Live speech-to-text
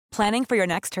Planning for your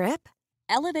next trip?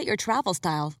 Elevate your travel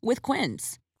style with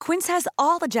Quince. Quince has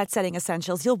all the jet-setting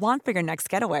essentials you'll want for your next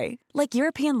getaway, like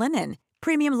European linen,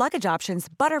 premium luggage options,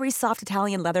 buttery soft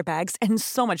Italian leather bags, and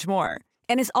so much more.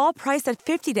 And is all priced at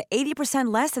 50 to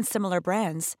 80% less than similar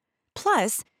brands.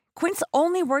 Plus, Quince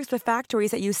only works with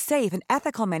factories that use safe and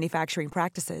ethical manufacturing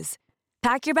practices.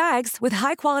 Pack your bags with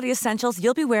high-quality essentials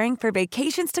you'll be wearing for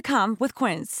vacations to come with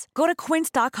Quince. Go to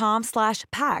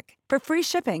quince.com/pack for free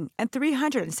shipping and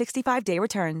 365-day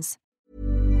returns.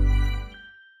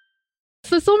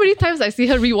 So many times I see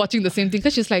her rewatching the same thing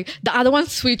because she's like, the other one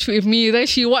switched with me, then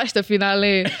she watched the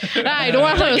finale. I don't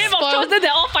want her to Game of spoil. Thrones, then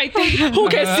they're all fighting. Who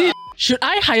can see? Should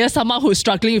I hire someone who's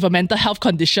struggling with a mental health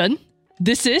condition?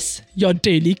 This is your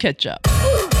Daily Catch-Up.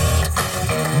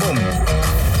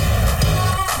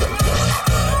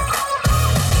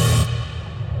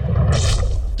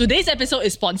 Today's episode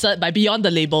is sponsored by Beyond the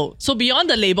Label. So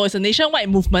Beyond the Label is a nationwide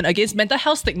movement against mental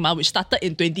health stigma which started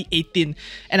in 2018.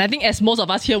 And I think as most of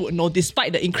us here would know,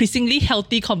 despite the increasingly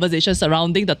healthy conversation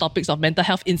surrounding the topics of mental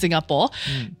health in Singapore,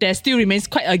 there still remains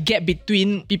quite a gap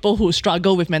between people who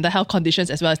struggle with mental health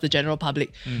conditions as well as the general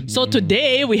public. So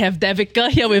today we have Devika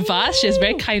here with us. She has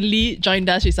very kindly joined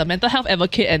us. She's a mental health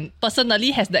advocate and personally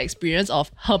has the experience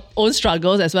of her own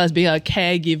struggles as well as being a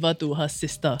caregiver to her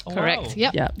sister. Correct.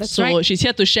 Yep. Yeah, That's so right. she's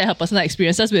here to share her personal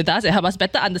experiences with us and help us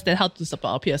better understand how to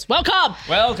support our peers. Welcome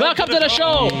to the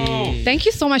show. Thank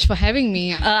you so much for having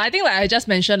me. I think like I just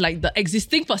mentioned, like the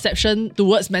existing perception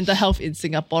towards mental health in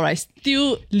Singapore, right,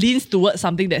 still leans towards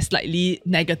something that's slightly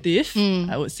negative,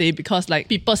 I would say, because like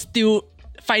people still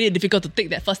find it difficult to take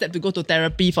that first step to go to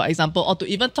therapy, for example, or to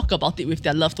even talk about it with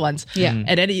their loved ones. Yeah.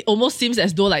 And then it almost seems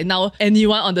as though like now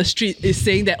anyone on the street is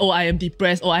saying that, oh, I am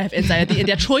depressed, or I have anxiety, and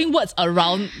they're throwing words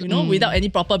around, you know, without any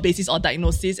proper basis or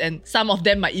diagnosis, and some of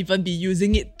them might even be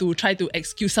using it to try to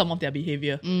excuse some of their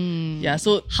behavior. Yeah,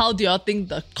 so how do you all think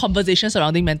the conversation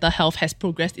surrounding mental health has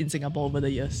progressed in Singapore over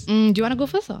the years? Do you want to go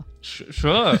first? Or?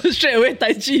 Sure. Straight away,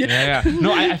 Tai Chi. Yeah.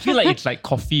 No, I feel like it's like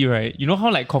coffee, right? You know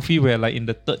how like coffee we're like in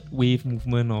the third wave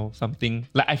movement or something?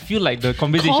 Like I feel like the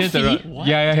conversations Coffee? around... What?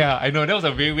 Yeah. I know, that was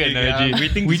a very weird analogy.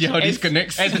 Waiting to see how this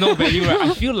connects. As no value, right?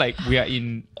 I feel like we are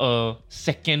in a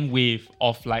second wave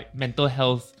of like mental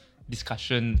health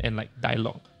discussion and like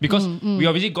dialogue. Because we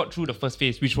obviously got through the first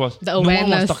phase, which was The no one was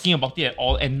awareness. talking about it at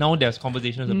all, and now there's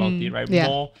conversations about it, right? Yeah.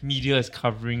 More media is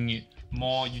covering it.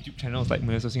 More YouTube channels like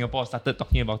Malaysia Singapore started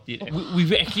talking about it.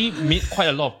 We've actually made quite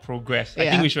a lot of progress. I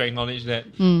Yeah. think we should acknowledge that.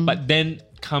 But then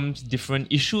comes different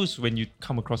issues when you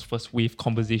come across first wave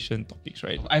conversation topics,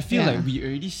 right? I feel Yeah. like we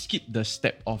already skipped the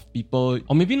step of people,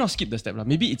 or maybe not skip the step,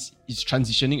 maybe it's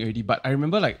transitioning already. But I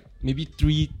remember like maybe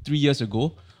three years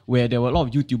ago, where there were a lot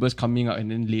of YouTubers coming out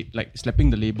and then like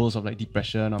slapping the labels of like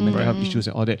depression or mental health issues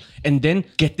and all that, and then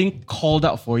getting called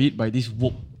out for it by this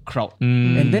woke crowd.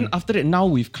 And then after that, now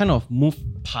we've kind of moved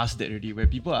past that already, where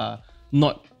people are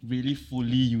not really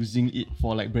fully using it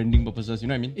for like branding purposes. You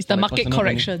know what I mean? It's For, the like, market personal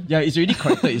correction. branding. Yeah, it's already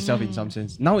corrected itself in some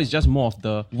sense. Now it's just more of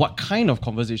the what kind of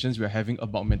conversations we're having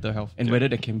about mental health and whether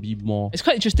there can be more. It's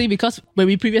quite interesting because when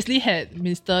we previously had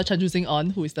Mr. Chan Joo Sing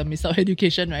on, who is the Minister of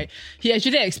Education, right? He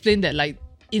actually explained that like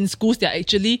in schools, they're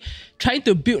actually trying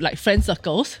to build like friend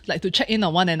circles, like to check in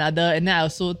on one another. And then I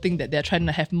also think that they're trying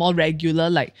to have more regular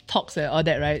like talks and all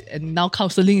that, right? And now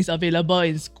counseling is available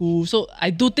in school. So I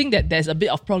do think that there's a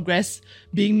bit of progress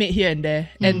being made here and there.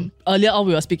 And earlier on,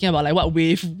 we were speaking about like what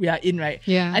wave we are in, right?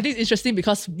 Yeah. I think it's interesting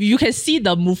because you can see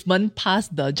the movement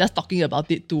past the just talking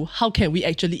about it to how can we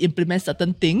actually implement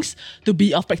certain things to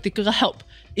be of practical help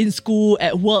in school,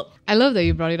 at work. I love that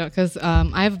you brought it up because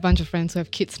I have a bunch of friends who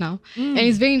have kids now. And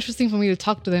it's very interesting for me to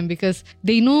talk to them because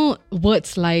they know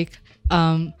words like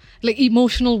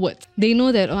emotional words. They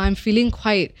know that, I'm feeling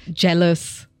quite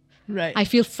jealous. Right. I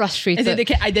feel frustrated. As in they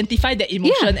can identify that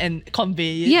emotion Yeah. and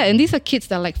convey it. Yeah, and these are kids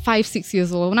that are like 5-6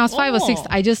 years old. When I was 5 or 6, Oh.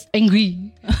 I just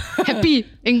angry, happy,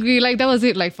 angry. Like that was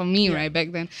it, like for me, right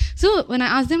back then. So when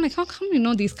I asked them, like, how come you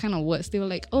know these kind of words? They were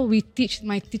like, oh,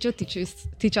 my teacher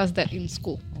teach us that in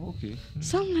school. Okay.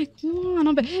 So I'm like, oh,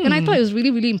 not bad. And I thought it was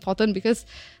really, really important because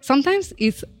sometimes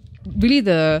it's really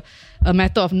a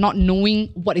matter of not knowing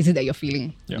what is it that you're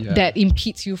feeling Yeah. that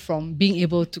impedes you from being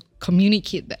able to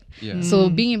communicate that. Yeah.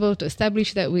 So being able to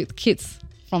establish that with kids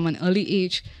from an early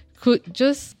age could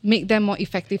just make them more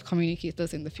effective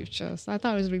communicators in the future. So I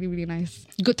thought it was really, really nice.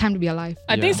 Good time to be alive.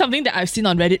 I think something that I've seen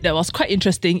on Reddit that was quite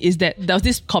interesting is that there was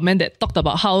this comment that talked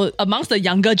about how amongst the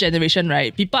younger generation,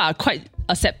 right, people are quite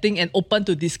accepting and open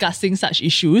to discussing such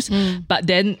issues. But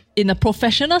then in a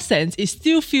professional sense, it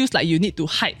still feels like you need to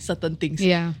hide certain things.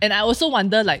 Yeah. And I also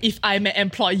wonder, like, if I'm an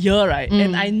employer, right,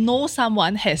 and I know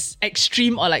someone has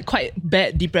extreme or like quite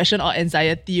bad depression or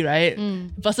anxiety, right,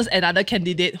 versus another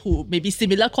candidate who maybe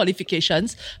similar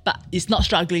qualifications but is not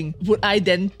struggling, would I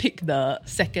then pick the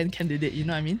second candidate? You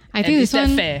know what I mean? I think and this is that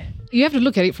one, fair? you have to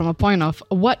look at it from a point of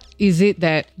what is it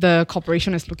that the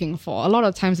corporation is looking for. A lot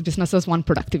of times businesses want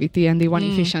productivity and they want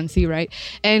efficiency, right?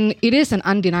 And it is an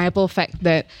undeniable fact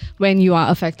that when you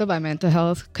are affected by mental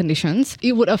health conditions,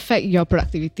 it would affect your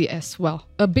productivity as well.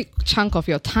 A big chunk of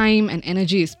your time and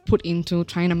energy is put into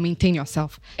trying to maintain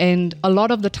yourself. And a lot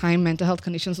of the time, mental health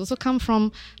conditions also come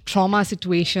from trauma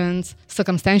situations,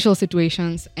 circumstantial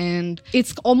situations, and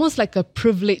it's almost like a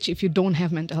privilege if you don't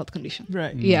have mental health conditions.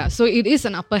 Right. Yeah, so it is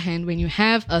an upper hand when you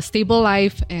have a stable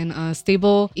life and a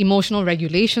stable emotional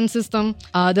regulation system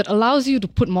that allows you to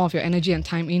put more of your energy and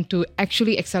time into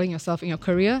actually excelling yourself in your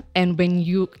career. And when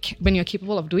you're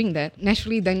capable of doing that,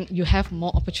 naturally then you have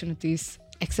more opportunities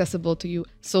accessible to you.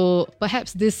 So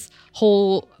perhaps this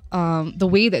whole the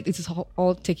way that this is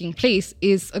all taking place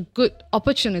is a good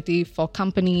opportunity for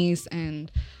companies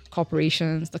and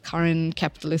corporations, the current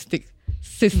capitalistic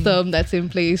system that's in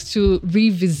place, to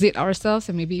revisit ourselves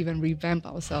and maybe even revamp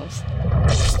ourselves.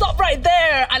 Stop right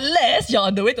there, unless you're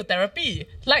on the way to therapy.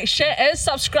 Like, share, and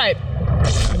subscribe.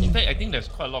 In fact, I think there's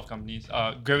quite a lot of companies,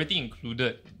 Gravity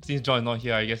included. Since John is not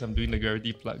here, I guess I'm doing the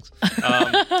Gravity plugs.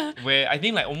 Where I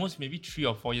think like almost maybe 3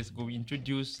 or 4 years ago, we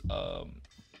introduced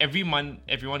every month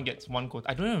everyone gets one quote.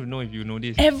 I don't even know if you know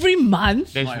this. Every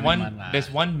month?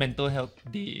 There's one mental health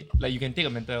day. Like you can take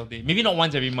a mental health day. Maybe not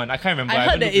once every month. I can't remember. I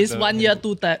heard that it's 1 year,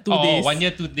 2 days. Oh, 1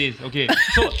 year, 2 days. Okay.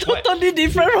 So Totally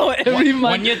different from every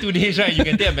month. 1 year, 2 days, right? You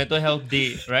can take a mental health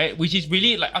day, right? Which is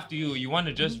really like up to you. You want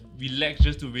to just relax,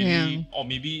 just to really, or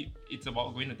maybe it's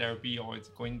about going to therapy, or it's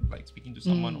going like speaking to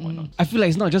someone or whatnot. I feel like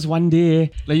it's not just one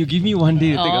day. Like you give me 1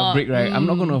 day to take a break, right? I'm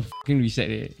not gonna fucking reset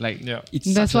it. Like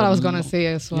it's That's what I was gonna say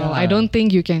as well. I don't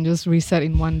think you can just reset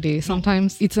in 1 day.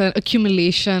 Sometimes it's an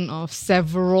accumulation of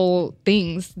several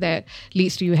things that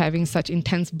leads to you having such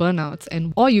intense burnouts.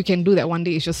 And all you can do that 1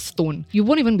 day is just stone. You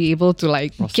won't even be able to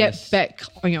like get back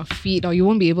on your feet, or you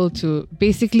won't be able to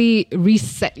basically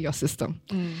reset your system.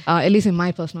 At least in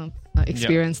my personal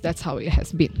experience, that's how it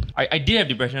has been. I did have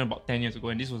depression about 10 years ago,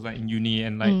 and this was like in uni,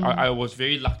 and like I was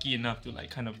very lucky enough to like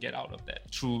kind of get out of that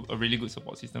through a really good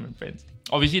support system and friends.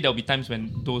 Obviously there'll be times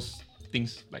when those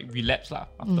things like relapse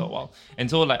after a while. And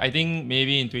so like I think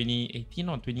maybe in 2018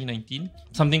 or 2019,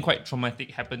 something quite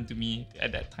traumatic happened to me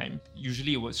at that time.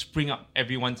 Usually it would spring up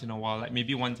every once in a while, like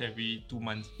maybe once every 2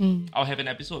 months. I'll have an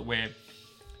episode where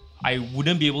I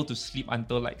wouldn't be able to sleep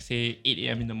until like say 8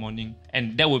 a.m. in the morning,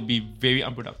 and that would be very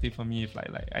unproductive for me if like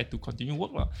I had to continue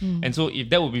work. And so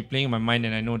if that would be playing in my mind,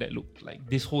 and I know that look, like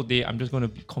this whole day I'm just going to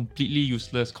be completely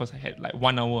useless because I had like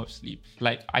 1 hour of sleep.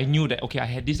 Like I knew that okay, I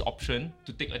had this option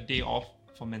to take a day off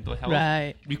for mental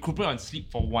health, recuperate on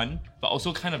sleep for one, but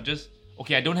also kind of just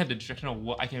okay, I don't have the distraction of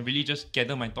work. I can really just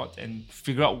gather my thoughts and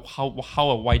figure out how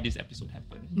or why this episode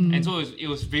happened. And so it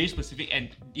was very specific. And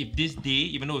if this day,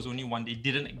 even though it was only 1 day,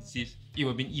 didn't exist, it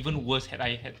would have been even worse had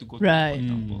I had to go to work,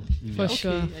 for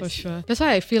example. For sure. That's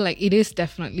why I feel like it is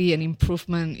definitely an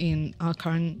improvement in our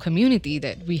current community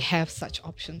that we have such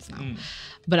options now.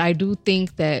 But I do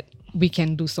think that we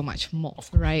can do so much more,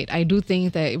 right? I do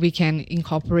think that we can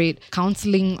incorporate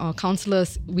counseling or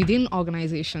counselors within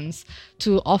organizations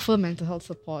to offer mental health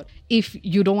support if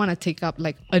you don't want to take up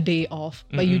like a day off,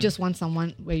 but you just want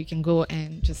someone where you can go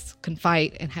and just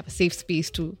confide and have a safe space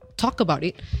to talk about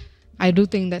it. I do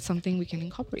think that's something we can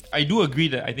incorporate. I do agree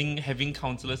that I think having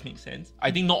counselors makes sense.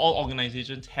 I think not all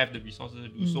organizations have the resources to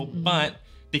do so, but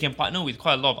they can partner with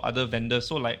quite a lot of other vendors.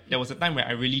 So like there was a time where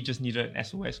I really just needed an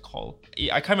SOS call.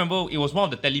 I can't remember, it was one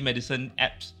of the telemedicine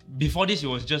apps. Before this, it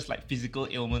was just like physical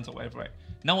ailments or whatever, right?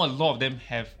 Now a lot of them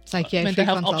have psychiatric mental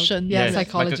health option. Yeah,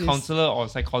 psychologist. Like a counselor or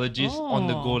psychologist on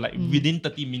the go. Like within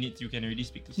 30 minutes, you can already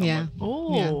speak to someone.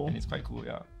 And it's quite cool,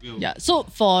 So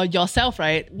for yourself,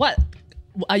 right, what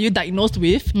are you diagnosed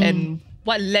with and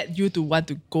what led you to want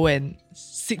to go and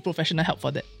seek professional help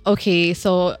for that? Okay,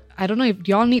 so I don't know if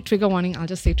y'all need trigger warning. I'll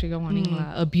just say trigger warning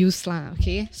abuse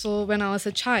okay? So when I was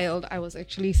a child, I was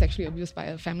actually sexually abused by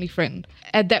a family friend.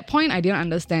 At that point, I didn't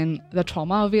understand the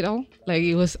trauma of it all. Like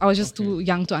I was just too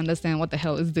young to understand what the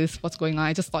hell is this, what's going on.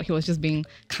 I just thought he was just being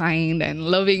kind and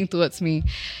loving towards me.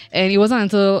 And it wasn't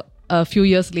until a few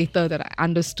years later that I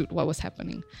understood what was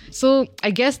happening. So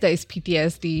I guess there is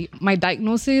PTSD. My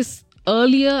diagnosis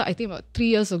earlier, I think about 3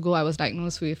 years ago, I was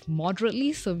diagnosed with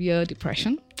moderately severe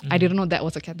depression. I didn't know that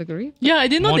was a category. Yeah, I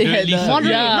didn't know they had Moderately the... severe.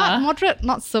 Moderate, Yeah. not moderate,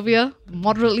 not severe,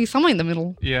 moderately, somewhere in the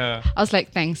middle. Yeah. I was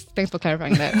like, thanks for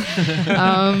clarifying that.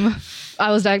 I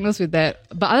was diagnosed with that.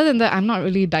 But other than that, I'm not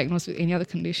really diagnosed with any other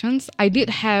conditions. I did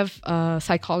have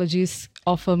psychologists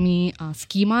offer me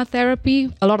schema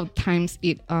therapy. A lot of times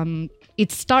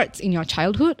it starts in your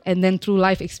childhood, and then through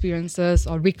life experiences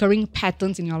or recurring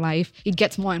patterns in your life, it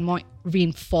gets more and more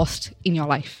reinforced in your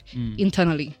life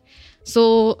internally.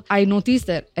 So I noticed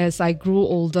that as I grew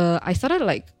older, I started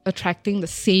like attracting the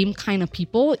same kind of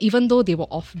people, even though they were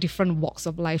of different walks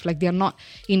of life. Like they're not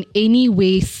in any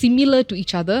way similar to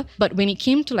each other. But when it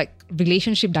came to like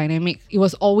relationship dynamic, it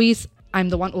was always I'm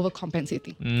the one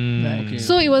overcompensating. Okay.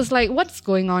 So it was like, what's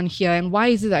going on here? And why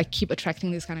is it that I keep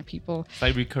attracting this kind of people? It's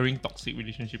like recurring toxic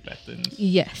relationship patterns.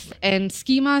 Yes. And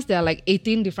schemas, there are like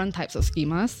 18 different types of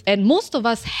schemas. And most of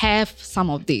us have some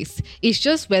of these. It's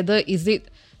just whether is it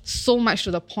so much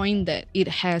to the point that it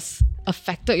has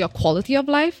affected your quality of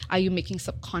life? Are you making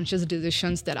subconscious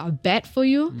decisions that are bad for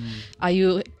you? Are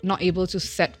you not able to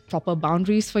set proper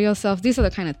boundaries for yourself? These are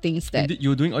the kind of things that... You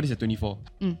were doing all this at 24.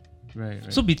 Right.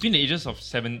 So between the ages of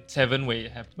seven where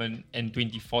it happened and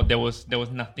 24, there was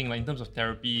nothing like in terms of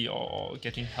therapy or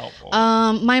getting help. Or...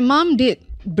 My mom did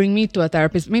bring me to a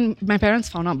therapist. I mean, my parents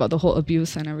found out about the whole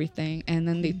abuse and everything, and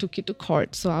then they took it to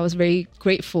court. So I was very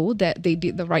grateful that they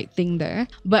did the right thing there.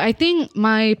 But I think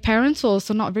my parents were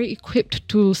also not very equipped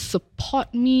to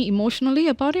support me emotionally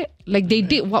about it. Like they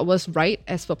did what was right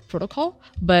as per protocol.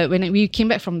 But when we came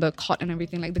back from the court and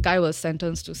everything, like the guy was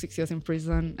sentenced to 6 years in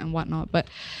prison and whatnot. But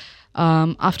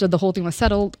after the whole thing was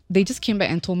settled, they just came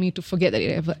back and told me to forget that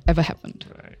it ever happened.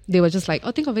 Right. They were just like,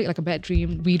 oh, think of it like a bad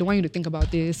dream. We don't want you to think about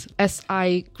this. As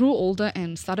I grew older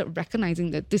and started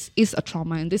recognizing that this is a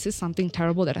trauma and this is something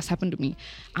terrible that has happened to me,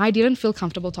 I didn't feel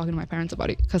comfortable talking to my parents about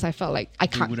it because I felt like I You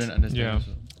can't. wouldn't understand. Yeah.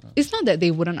 Also. It's not that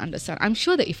they wouldn't understand. I'm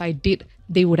sure that if I did,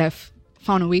 they would have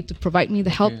found a way to provide me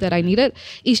the help that I needed.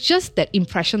 It's just that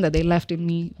impression that they left in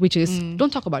me, which is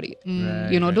don't talk about it.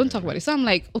 Don't talk about it. So I'm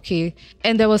like, okay.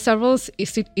 And there were several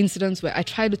incidents where I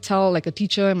tried to tell like a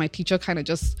teacher, and my teacher kind of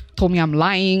just told me I'm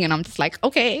lying, and I'm just like,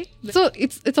 okay. So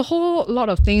it's a whole lot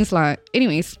of things like.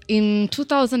 Anyways, in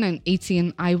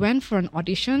 2018, I went for an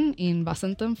audition in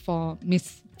Vasantham for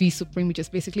Miss V Supreme, which is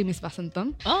basically Miss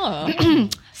Vasantham. Oh.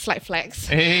 Slight flex.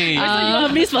 Hey. So you are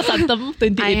Miss Vasantham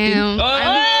 2018. I am.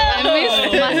 I'm Miss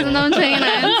Vasantham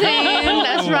 2019.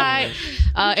 That's right.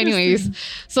 Anyways,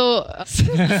 so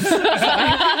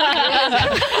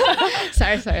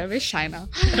sorry, I'm very shy now.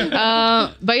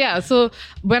 But yeah, so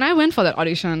when I went for that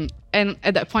audition, and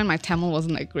at that point my Tamil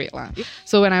wasn't like great lah.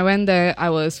 So when I went there, I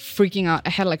was freaking out. I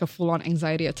had like a full-on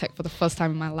anxiety attack for the first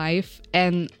time in my life,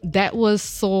 and that was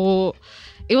so.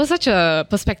 It was such a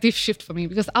perspective shift for me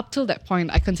because up till that point,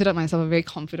 I considered myself a very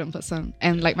confident person,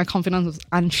 and like my confidence was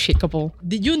unshakable.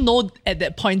 Did you know at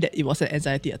that point that it was an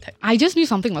anxiety attack? I just knew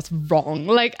something was wrong.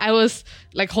 Like I was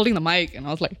like holding the mic and I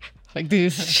was like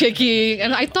this, shaking.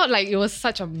 And I thought like it was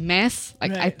such a mess.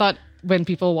 Like I thought when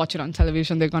people watch it on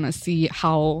television, they're gonna see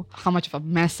how much of a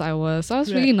mess I was. So I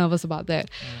was really nervous about that.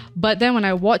 But then when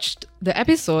I watched the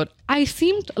episode, I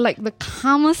seemed like the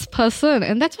calmest person.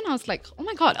 And that's when I was like, oh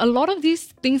my God, a lot of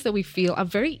these things that we feel are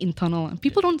very internal and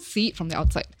people don't see it from the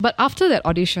outside. But after that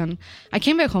audition, I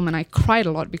came back home and I cried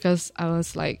a lot because I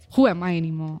was like, who am I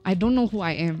anymore? I don't know who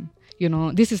I am. You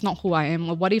know, this is not who I am.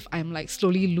 Or what if I'm like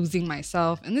slowly losing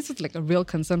myself? And this is like a real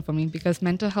concern for me because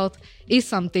mental health is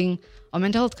something, or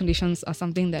mental health conditions are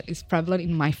something that is prevalent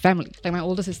in my family. Like my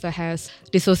older sister has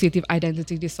dissociative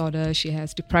identity disorder. She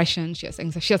has depression. She has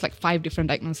anxiety. She has like 5 different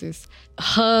diagnoses.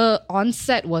 Her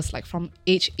onset was like from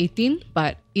age 18,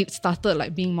 but it started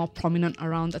like being more prominent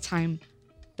around the time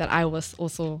that I was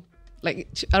also like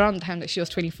around the time that she was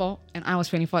 24 and I was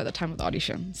 24 at the time of the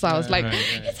audition. So I was like,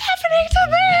 it's happening to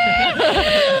me.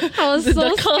 I was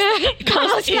so scared.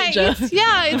 I was like,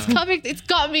 it's coming. It's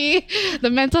got me. The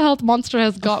mental health monster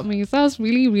has got me. So I was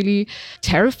really, really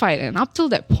terrified. And up till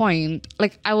that point,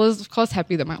 like I was of course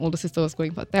happy that my older sister was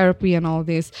going for therapy and all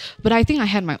this. But I think I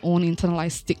had my own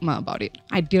internalized stigma about it.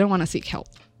 I didn't want to seek help.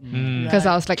 Because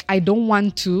I was like, I don't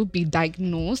want to be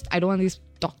diagnosed. I don't want these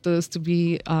doctors to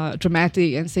be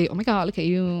dramatic and say, oh my God, look at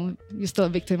you. You're still a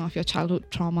victim of your childhood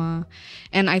trauma.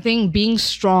 And I think being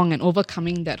strong and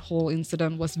overcoming that whole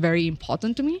incident was very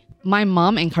important to me. My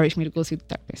mom encouraged me to go see the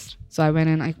therapist. So I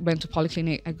went to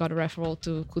Polyclinic. I got a referral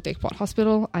to Kutek Port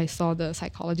Hospital. I saw the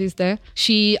psychologist there.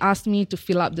 She asked me to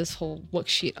fill up this whole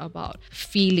worksheet about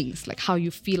feelings, like how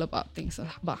you feel about things,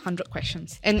 about 100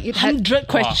 questions. And it had 100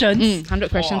 questions.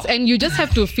 100 questions. And you just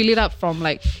have to fill it up from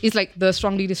like, it's like the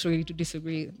strongly disagree to disagree.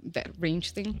 disagree, that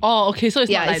range thing. Oh, okay. So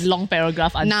it's Yeah, not like it's- long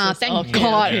paragraph answers. Nah, thank Okay,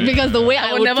 God. okay. Because the way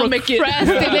I would would never make it.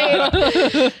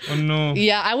 procrastinate. Oh no.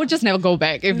 Yeah, I would just never go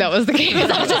back if that was the case.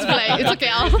 I would just be like, it's okay,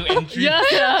 I'll...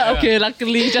 Yeah. Okay.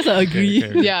 Luckily, just agree.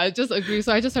 Okay. Yeah, I just agree.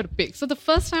 So I just had to pick. So the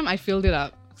first time I filled it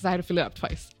up, because I had to fill it up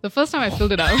twice. The first time I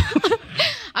filled it up,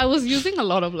 I was using a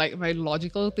lot of like my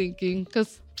logical thinking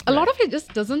because a lot of it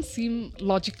just doesn't seem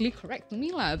logically correct to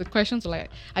me. The questions were like,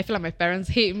 I feel like my parents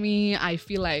hate me. I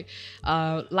feel like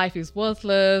life is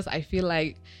worthless. I feel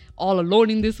like all alone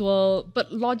in this world.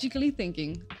 But logically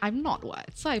thinking, I'm not what.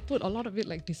 So I put a lot of it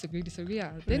like disagree.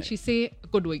 Yeah. Then she say,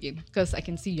 go do again. Because I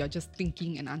can see you're just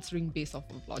thinking and answering based off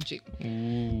of logic.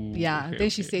 Ooh, Yeah, okay, then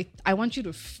she okay. said, I want you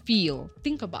to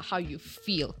think about how you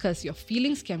feel, because your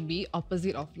feelings can be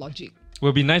opposite of logic.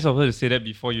 Would be nice of her to say that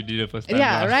before you did it first time.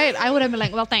 Yeah, lah. right? I would have been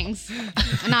like, well, thanks.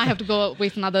 And now I have to go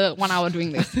waste another 1 hour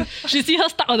doing this. She see her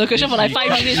stuck on the question for like 5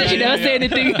 minutes and she never say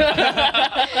anything.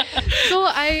 So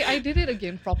I did it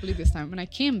again properly this time. When I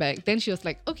came back, then she was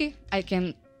like, okay, I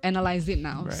can analyze it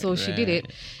now. Right, So she did it.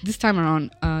 right. This time around,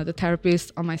 the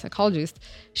therapist or my psychologist,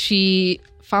 she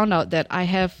found out that I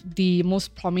have the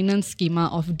most prominent schema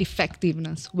of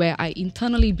defectiveness, where I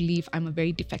internally believe I'm a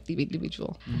very defective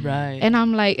individual. Right. And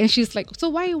I'm like, and she's like, so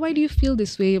why do you feel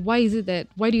this way? Why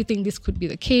do you think this could be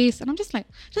the case? And I'm just like,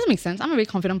 it doesn't make sense. I'm a very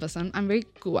confident person. I'm very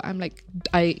good. I'm like,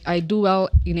 I do well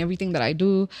in everything that I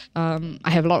do. I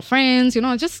have a lot of friends,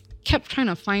 I just kept trying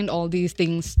to find all these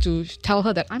things to tell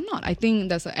her that I'm not. I think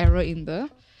there's an error in the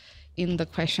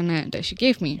questionnaire that she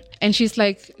gave me. And she's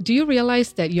like, do you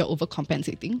realize that you're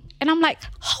overcompensating? And I'm like,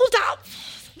 hold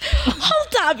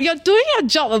up, you're doing your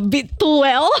job a bit too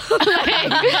well.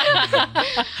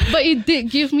 But it did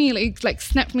give me, like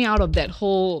snapped me out of that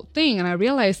whole thing. And I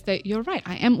realized that you're right,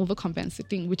 I am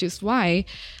overcompensating, which is why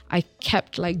I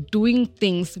kept like doing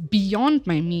things beyond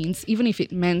my means, even if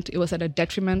it meant it was at a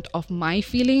detriment of my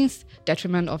feelings,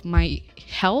 detriment of my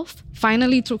health.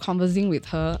 Finally, through conversing with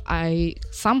her,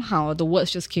 somehow the words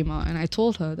just came out, and I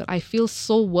told her that I feel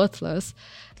so worthless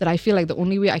that I feel like the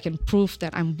only way I can prove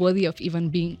that I'm worthy of even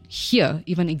being here,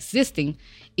 even existing,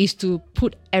 is to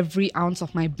put every ounce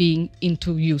of my being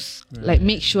into use. Like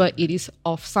make sure it is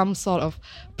of some sort of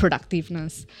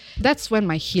productiveness. That's when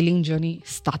my healing journey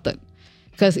started,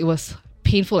 because it was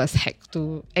painful as heck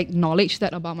to acknowledge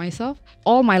that about myself.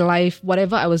 All my life,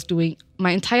 whatever I was doing,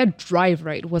 my entire drive,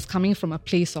 right, was coming from a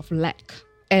place of lack.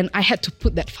 And I had to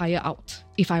put that fire out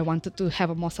if I wanted to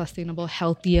have a more sustainable,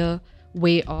 healthier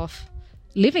way of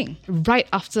living. Right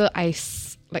after I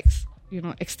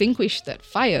extinguished that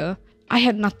fire, I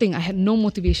had nothing. I had no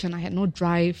motivation. I had no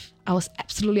drive. I was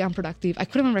absolutely unproductive. I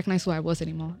couldn't even recognize who I was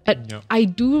anymore. But Yep. I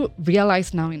do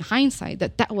realize now in hindsight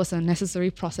that was a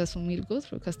necessary process for me to go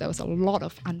through, because there was a lot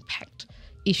of unpacked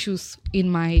issues in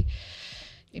my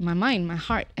mind, my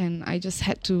heart, and I just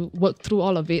had to work through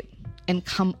all of it and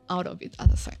come out of it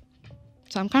other side.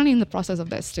 So I'm currently in the process of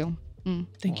that still.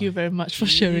 Thank you very much for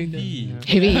sharing that.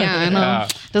 Heavy, yeah, I know. Yeah.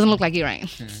 Doesn't look like it, right?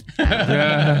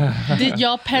 Did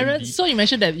your parents, so you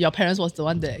mentioned that your parents was the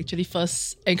one that actually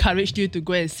first encouraged you to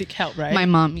go and seek help, right? My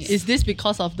mom, yes. Is this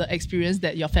because of the experience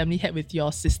that your family had with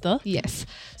your sister? Yes.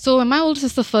 So when my older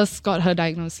sister first got her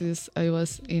diagnosis, it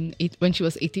was when she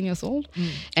was 18 years old.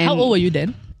 And How old were you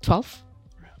then? 12.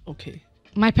 Okay.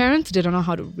 My parents didn't know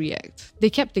how to react. They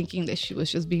kept thinking that she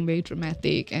was just being very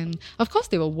dramatic, and of course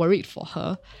they were worried for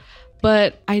her.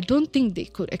 But I don't think they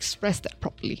could express that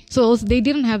properly. So they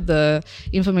didn't have the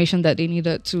information that they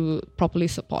needed to properly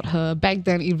support her. Back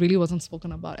then, it really wasn't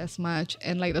spoken about as much.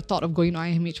 And like the thought of going to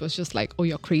IMH was just like, oh,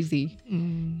 you're crazy.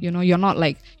 You're not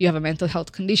like, you have a mental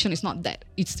health condition. It's not that.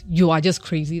 It's, you are just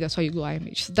crazy. That's why you go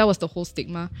IMH. So that was the whole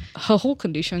stigma. Her whole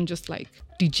condition just like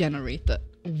degenerated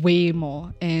way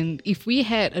more. And if we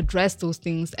had addressed those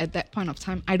things at that point of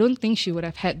time, I don't think she would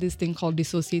have had this thing called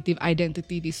dissociative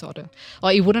identity disorder,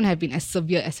 or it wouldn't have been as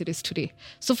severe as it is today.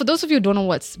 So for those of you who don't know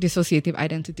what's dissociative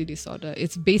identity disorder,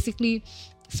 it's basically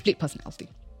split personality.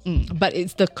 But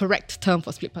it's the correct term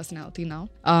for split personality now.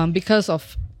 Because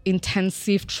of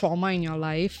intensive trauma in your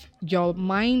life, your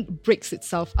mind breaks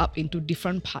itself up into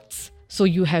different parts. So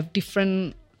you have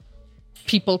different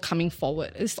people coming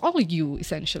forward. It's all you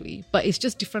essentially, but it's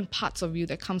just different parts of you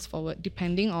that comes forward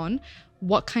depending on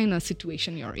what kind of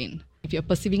situation you're in. If you're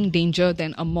perceiving danger,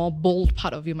 then a more bold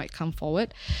part of you might come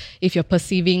forward. If you're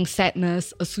perceiving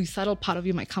sadness, a suicidal part of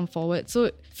you might come forward.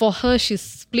 So for her, she's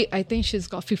split. I think she's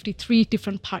got 53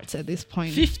 different parts at this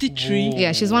point. 53.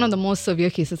 Yeah, she's one of the most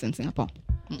severe cases in Singapore.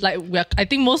 Like, I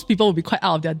think most people will be quite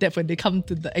out of their depth when they come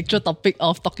to the actual topic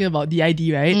of talking about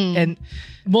DID, right? And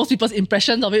most people's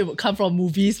impressions of it would come from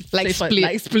movies Like say for- Split.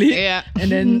 like Split. Yeah. And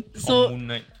then, Or so Moon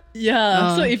Knight.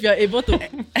 Yeah. So if you're able to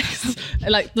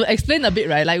to explain a bit,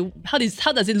 right? Like how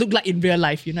does it look like in real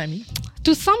life? You know what I mean?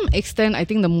 To some extent, I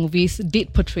think the movies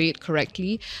did portray it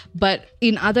correctly, but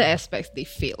in other aspects, they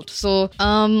failed. So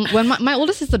when my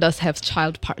older sister does have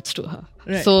child parts to her.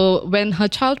 Right. So when her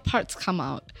child parts come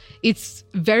out, it's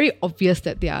very obvious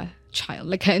that they are child.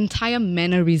 Like her entire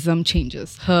mannerism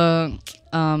changes. Her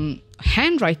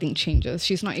handwriting changes.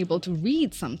 She's not able to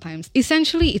read sometimes.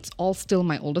 Essentially, it's all still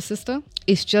my older sister.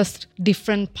 It's just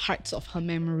different parts of her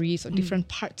memories or different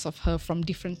parts of her from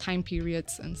different time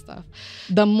periods and stuff.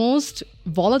 The most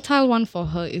volatile one for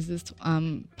her is this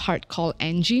part called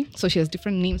Angie. So she has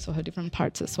different names for her different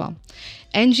parts as well.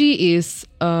 Angie is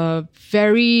a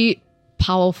very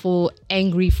powerful,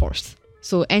 angry force.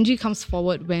 So Angie comes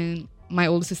forward when my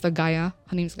older sister Gaia,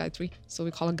 her name is Gayatri, so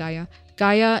we call her Gaia.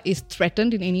 Gaia is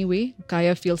threatened in any way.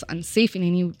 Gaia feels unsafe in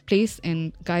any place,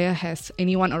 and Gaia has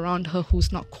anyone around her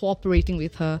who's not cooperating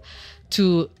with her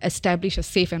to establish a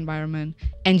safe environment.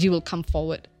 Angie will come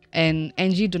forward, and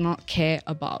Angie do not care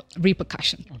about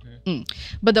repercussion. Okay.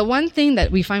 But the one thing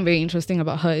that we find very interesting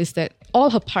about her is that all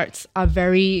her parts are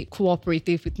very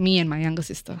cooperative with me and my younger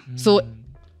sister. So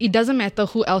it doesn't matter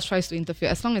who else tries to interfere.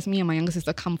 As long as me and my younger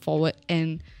sister come forward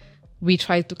and we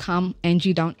try to calm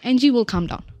Angie down, Angie will calm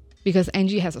down because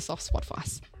Angie has a soft spot for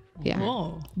us. Yeah.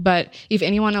 Oh. But if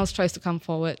anyone else tries to come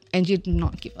forward, Angie do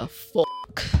not give a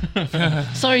fuck.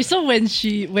 Sorry, so when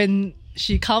she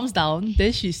calms down,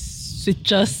 then she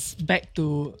switches back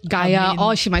to Gaia,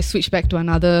 or she might switch back to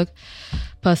another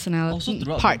personality Also,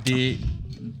 throughout part. the day,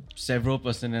 several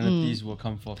personalities will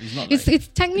come forth. It's not like... It's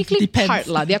technically Depends. part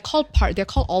lah. They're called part. They're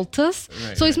called alters.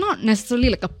 Right, So it's right. not necessarily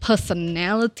like a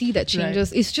personality that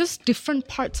changes. It's just different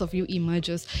parts of you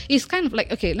emerges. It's kind of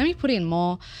like, okay, let me put it in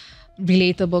more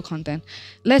relatable content.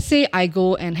 Let's say I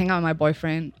go and hang out with my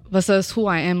boyfriend versus who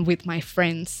I am with my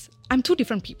friends. I'm two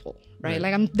different people, right?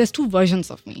 Like there's two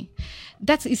versions of me.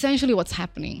 That's essentially what's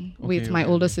happening with my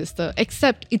older sister,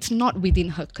 except it's not within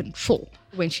her control.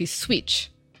 When she switch,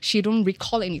 she don't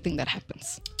recall anything that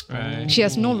happens. Right. She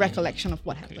has no recollection of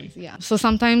what happens. Yeah. So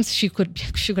sometimes she could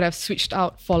have switched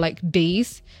out for like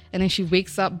days, and then she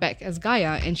wakes up back as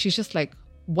Gaia, and she's just like,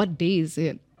 "What day is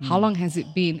it? How long has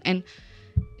it been?" And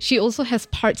she also has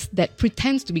parts that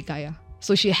pretends to be Gaia.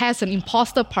 So she has an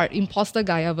imposter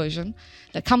Gaia version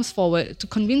that comes forward to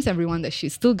convince everyone that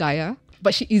she's still Gaia,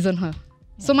 but she isn't her.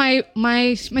 So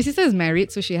my sister is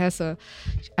married, so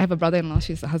I have a brother-in-law,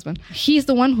 she's the husband. He's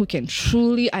the one who can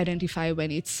truly identify when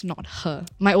it's not her.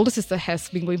 My older sister has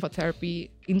been going for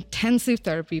therapy, intensive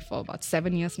therapy for about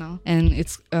 7 years now. And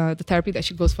it's the therapy that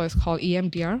she goes for is called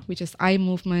EMDR, which is eye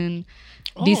movement,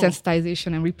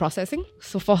 desensitization and reprocessing.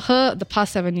 So for her, the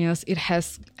past 7 years, it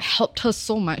has helped her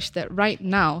so much that right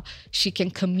now she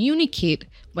can communicate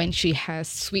when she has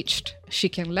switched. She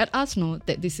can let us know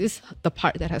that this is the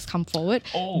part that has come forward.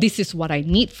 This is what I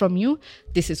need from you.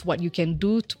 This is what you can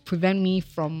do to prevent me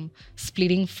from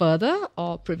splitting further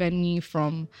or prevent me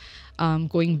from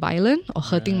going violent or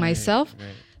hurting myself. Right.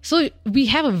 So we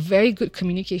have a very good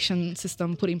communication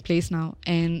system put in place now,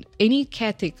 and any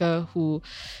caretaker who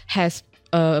has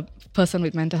a person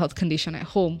with mental health condition at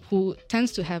home who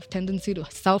tends to have tendency to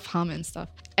self-harm and stuff,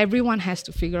 everyone has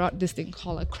to figure out this thing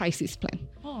called a crisis plan.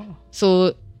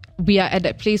 So we are at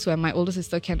that place where my older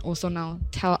sister can also now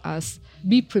tell us,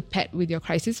 be prepared with your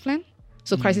crisis plan.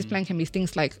 So crisis plan can be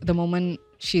things like the moment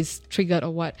she's triggered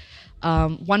or what,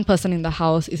 one person in the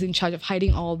house is in charge of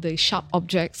hiding all the sharp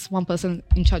objects, one person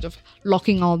in charge of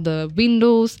locking all the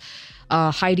windows,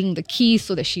 hiding the keys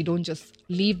so that she don't just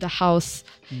leave the house,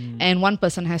 and one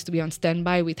person has to be on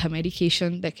standby with her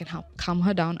medication that can help calm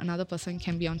her down. Another person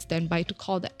can be on standby to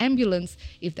call the ambulance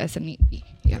if there's a need be.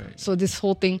 Yeah. Right. So this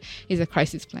whole thing is a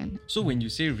crisis plan. So when you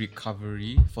say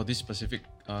recovery for this specific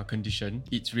condition,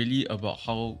 it's really about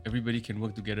how everybody can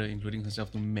work together, including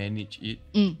herself, to manage it.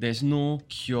 There's no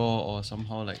cure or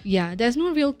somehow like... Yeah, there's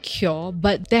no real cure,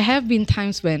 but there have been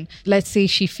times when, let's say,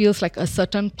 she feels like a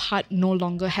certain part no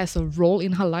longer has a role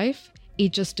in her life,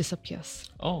 it just disappears.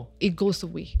 Oh, It goes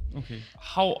away. Okay.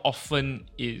 how often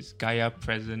is Gaia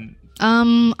present?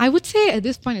 I would say at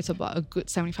this point it's about a good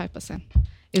 75%.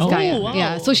 Is Gaia. wow.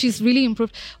 Yeah. So she's really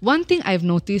improved. One thing I've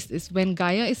noticed is when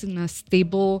Gaia is in a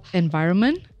stable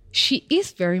environment, she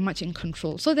is very much in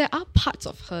control. So there are parts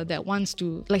of her that wants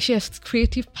to, like, she has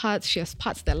creative parts, she has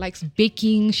parts that likes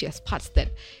baking, she has parts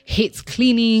that hates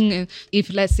cleaning. And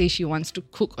if, let's say, she wants to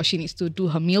cook or she needs to do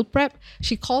her meal prep,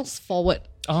 she calls forward.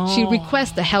 She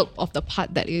requests the help of the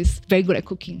part that is very good at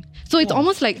cooking. So it's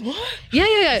almost like,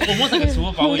 yeah. Almost like a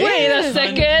superpower. Wait a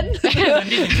second.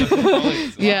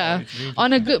 Yeah.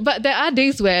 On a good, but there are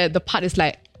days where the part is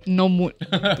like, no mood.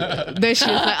 Then she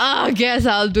was like, I guess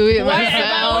I'll do it Why am I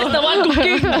myself. always the one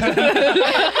cooking?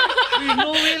 Wait,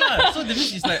 no way lah. So that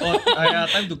means it's like,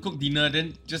 time to cook dinner,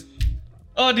 then just,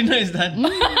 dinner is done.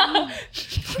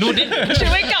 No, then She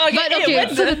wake up again. But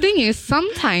okay, so the thing is,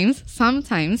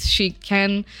 sometimes she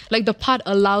can, like, the part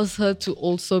allows her to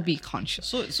also be conscious.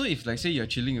 So if like say you're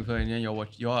chilling with her and then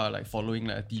you are like following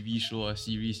like a TV show or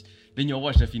series, then you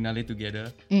watch the finale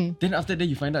together. Then after that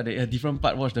you find out that a different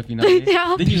part watch the finale.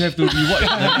 Yeah. Then you have to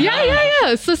rewatch.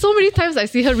 Yeah. So many times I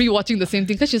see her rewatching the same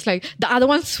thing because she's like, the other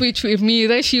one switched with me.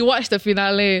 Then she watched the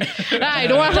finale. Then I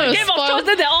don't want her to Game of spoil. Thrones,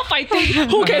 then they're all fighting.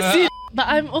 Who can see? But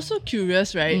I'm also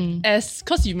curious, right?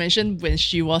 Because you mentioned when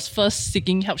she was first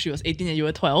seeking help, she was 18 and you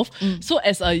were 12. So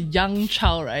as a young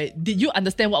child, right, did you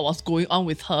understand what was going on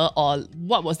with her, or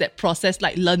what was that process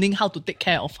like, learning how to take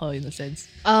care of her in a sense?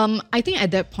 I think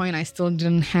at that point I still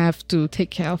didn't have to take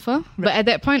care of her. But at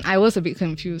that point I was a bit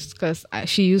confused because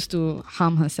she used to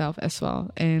harm herself as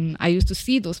well. And I used to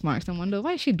see those marks and wonder,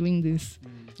 why is she doing this?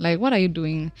 Like, what are you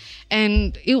doing?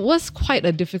 And it was quite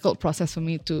a difficult process for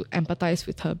me to empathize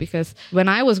with her because when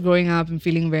I was growing up and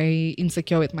feeling very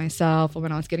insecure with myself, or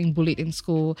when I was getting bullied in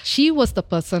school, she was the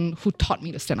person who taught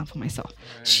me to stand up for myself.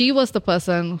 She was the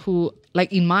person who,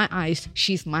 like, in my eyes,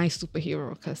 she's my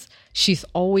superhero because she's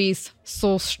always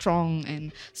so strong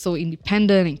and so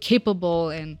independent and capable,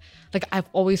 and like I've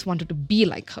always wanted to be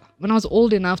like her. When I was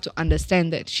old enough to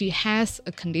understand that she has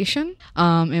a condition,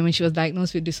 and when she was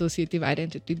diagnosed with dissociative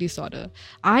identity disorder,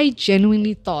 I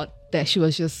genuinely thought that she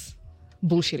was just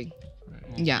bullshitting.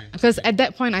 Yeah, because at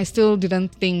that point I still didn't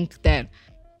think that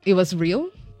it was real.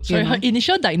 Sorry, her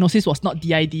initial diagnosis was not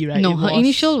DID, right? No, It her was-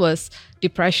 initial was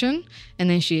depression, and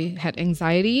then she had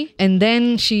anxiety, and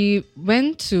then she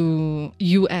went to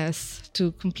US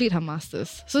to complete her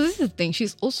master's. So this is the thing,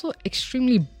 she's also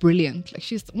extremely brilliant. Like,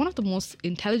 she's one of the most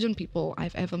intelligent people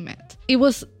I've ever met. It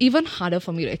was even harder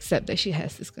for me to accept that she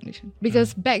has this condition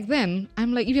because back then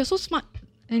I'm like, if you're so smart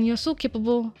and you're so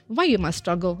capable, why you must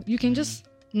struggle? You can just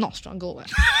not struggle.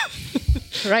 What?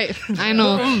 Right? I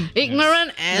know.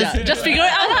 Ignorant as Just figure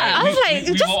it out. I was like,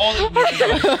 we were all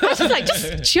I was just like,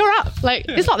 just cheer up. Like,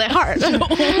 it's not that hard.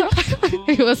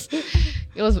 it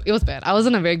was bad. I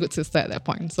wasn't a very good sister at that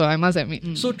point, so I must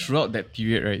admit. So throughout that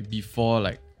period, right, before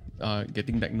like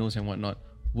getting diagnosed and whatnot,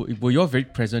 were you all very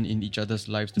present in each other's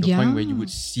lives to the point where you would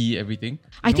see everything?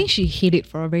 I think she hid it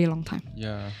for a very long time.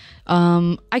 Yeah.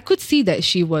 I could see that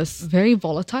she was very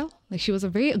volatile. Like, she was a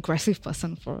very aggressive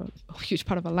person for a huge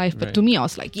part of her life. But Right. to me, I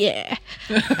was like, yeah.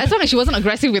 As long as she wasn't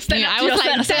aggressive with me, I was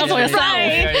like, stand up for that's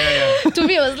yourself. right. To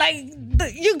me, it was like,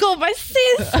 you go, my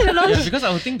sis. You know? Yeah, because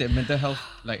I would think that mental health,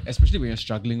 like especially when you're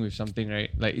struggling with something, right?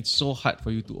 Like it's so hard for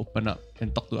you to open up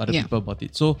and talk to other Yeah. people about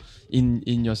it. So in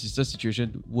your sister's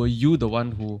situation, were you the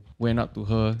one who went up to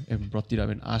her and brought it up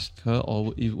and asked her,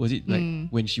 or was it like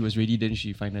when she was ready, then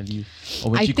she finally,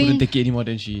 or when I she couldn't think- take it anymore,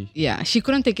 then she? Yeah, she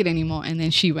couldn't take it anymore, and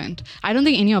then she went. I don't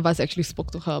think any of us actually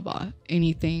spoke to her about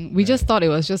anything. We just thought it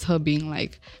was just her being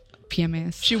like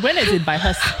PMS. She went as in by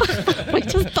herself. We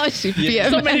just thought she PMS.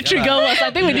 So many trigger words.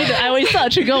 I think we need to. I always start a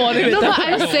trigger warning with No, her. but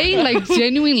I'm saying, like,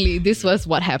 genuinely, this was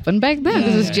what happened back then.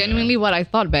 This is genuinely what I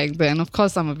thought back then. Of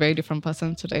course, I'm a very different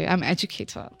person today. I'm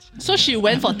educated. So she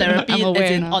went for therapy I'm aware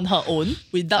as in now. on her own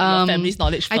without your family's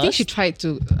knowledge first. I think she tried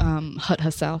to hurt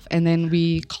herself, and then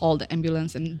we called the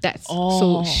ambulance, and that's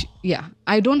Oh. yeah.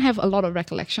 I don't have a lot of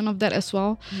recollection of that as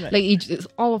well. Right. Like,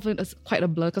 all of it is quite a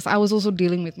blur because I was also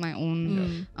dealing with my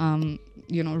own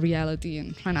reality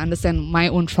and trying to understand my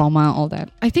own trauma, all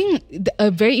that. I think a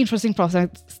very interesting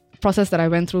process that I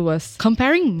went through was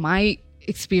comparing my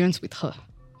experience with her.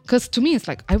 Because to me, it's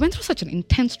like, I went through such an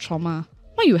intense trauma.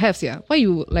 Why you have, yeah? Why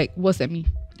you like worse than me?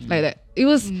 Like that. It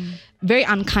was very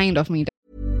unkind of me.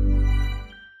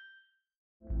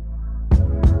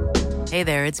 Hey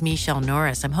there, it's Michelle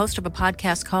Norris. I'm host of a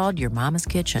podcast called Your Mama's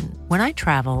Kitchen. When I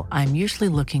travel, I'm usually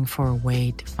looking for a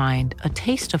way to find a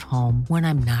taste of home when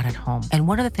I'm not at home. And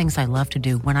one of the things I love to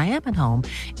do when I am at home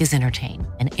is entertain.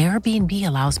 And Airbnb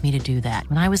allows me to do that.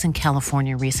 When I was in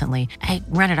California recently, I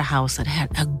rented a house that had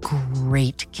a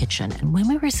great kitchen. And when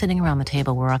we were sitting around the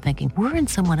table, we're all thinking, we're in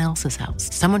someone else's house.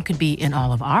 Someone could be in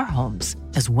all of our homes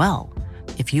as well.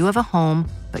 If you have a home,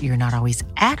 but you're not always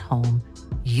at home,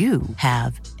 you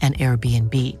have an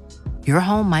Airbnb. Your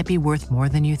home might be worth more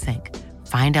than you think.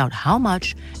 Find out how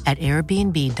much at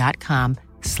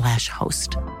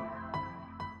airbnb.com/host.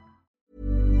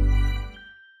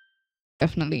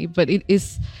 Definitely. But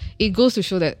it goes to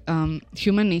show that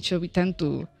human nature, we tend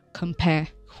to compare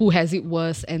who has it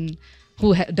worse and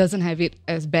who doesn't have it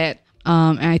as bad.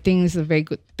 And I think it's a very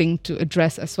good thing to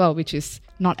address as well, which is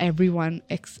not everyone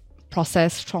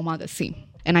process trauma the same.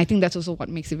 And I think that's also what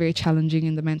makes it very challenging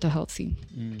in the mental health scene.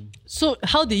 So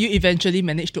how did you eventually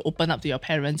manage to open up to your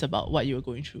parents about what you were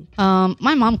going through?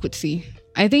 My mom could see.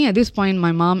 I think at this point,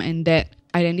 my mom and dad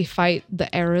identified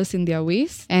the errors in their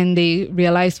ways, and they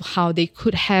realized how they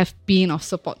could have been of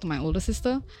support to my older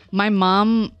sister. My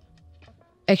mom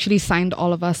actually signed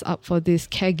all of us up for this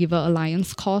Caregiver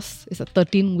Alliance course. It's a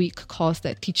 13-week course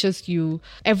that teaches you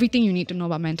everything you need to know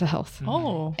about mental health.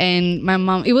 Oh. And my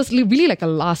mom, it was really like a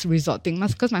last resort thing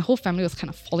because my whole family was kind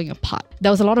of falling apart.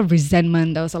 There was a lot of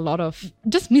resentment. There was a lot of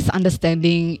just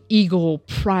misunderstanding, ego,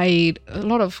 pride, a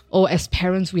lot of, oh, as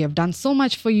parents, we have done so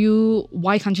much for you.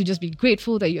 Why can't you just be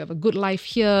grateful that you have a good life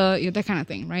here? You know, that kind of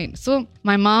thing, right? So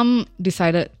my mom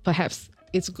decided perhaps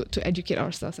it's good to educate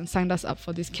ourselves and signed us up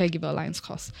for this Caregiver Alliance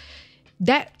course.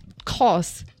 That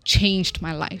course changed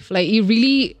my life. Like, it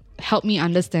really helped me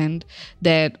understand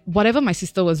that whatever my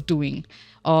sister was doing,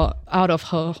 or out of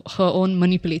her own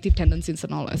manipulative tendencies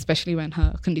and all, especially when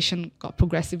her condition got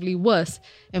progressively worse,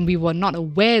 and we were not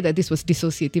aware that this was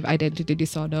dissociative identity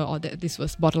disorder or that this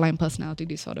was borderline personality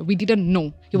disorder. We didn't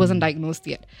know. It wasn't diagnosed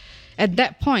yet. At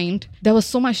that point, there was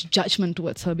so much judgment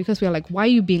towards her because we are like, why are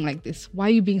you being like this? Why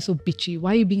are you being so bitchy?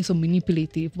 Why are you being so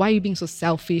manipulative? Why are you being so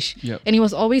selfish? Yep. And it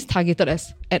was always targeted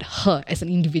at her as an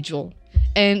individual.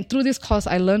 And through this course,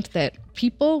 I learned that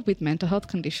people with mental health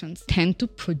conditions tend to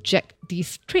project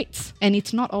these traits. And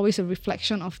it's not always a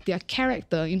reflection of their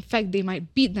character. In fact, they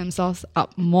might beat themselves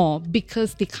up more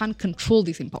because they can't control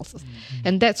these impulses.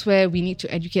 And that's where we need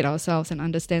to educate ourselves and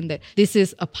understand that this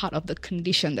is a part of the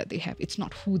condition that they have. It's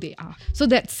not who they are. So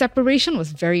that separation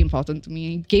was very important to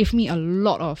me. It gave me a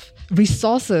lot of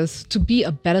resources to be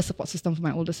a better support system for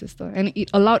my older sister. And it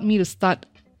allowed me to start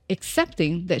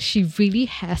accepting that she really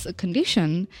has a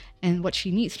condition, and what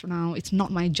she needs now, it's not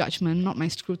my judgment, not my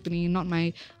scrutiny, not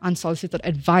my unsolicited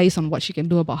advice on what she can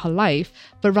do about her life,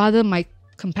 but rather my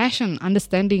compassion,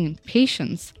 understanding, and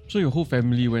patience. So your whole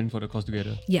family went for the course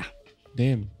together? Yeah.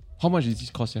 Damn. How much is this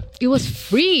cost? Yeah? It was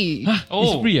free.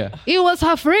 It's free, yeah? It was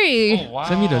free. Oh, wow.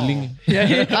 Send me the link.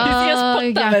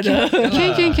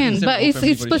 Can. But it's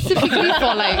specifically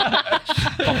for like...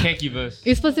 For caregivers.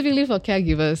 It's specifically for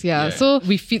caregivers, yeah. So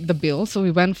we fit the bill, so we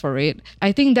went for it.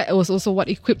 I think that was also what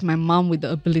equipped my mom with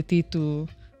the ability to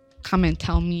come and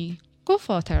tell me, go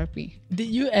for therapy. Did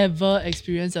you ever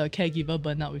experience a caregiver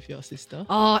burnout with your sister?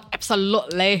 Oh,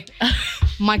 absolutely.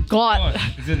 My God.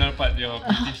 Oh, is it another part of your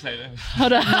British side? No,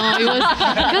 it was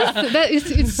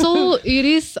because it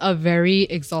is a very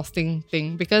exhausting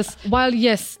thing, because while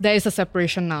yes, there is a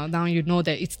separation now you know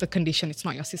that it's the condition, it's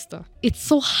not your sister. It's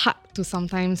so hard to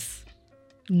sometimes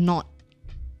not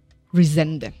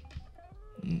resent them.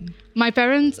 My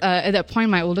parents, at that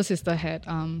point, my older sister had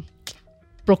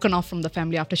broken off from the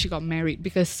family after she got married,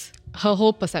 because her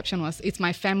whole perception was, it's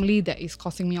my family that is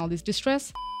causing me all this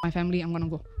distress. My family, I'm gonna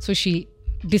go. So she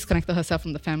disconnected herself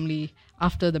from the family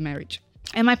after the marriage.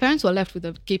 And my parents were left with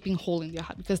a gaping hole in their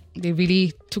heart because they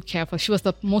really took care of her. She was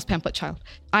the most pampered child.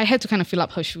 I had to kind of fill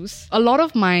up her shoes. A lot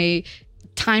of my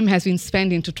time has been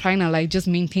spent into trying to like just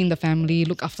maintain the family,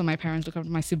 look after my parents, look after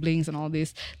my siblings and all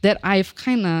this, that I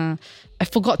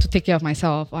forgot to take care of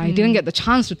myself. I didn't get the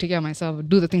chance to take care of myself,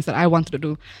 do the things that I wanted to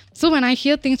do. So when I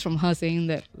hear things from her saying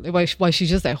that why she's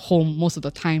just at home most of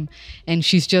the time, and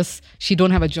she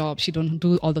don't have a job, she don't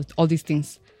do all these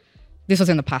things. This was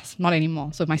in the past, not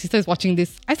anymore. So if my sister is watching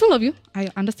this, I still love you. I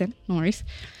understand, no worries.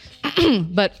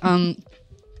 But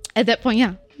at that point,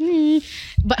 yeah.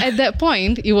 But at that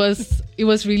point, it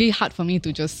was really hard for me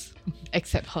to just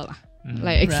accept her.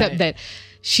 Accept that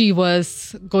she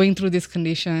was going through this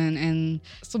condition. And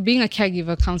so being a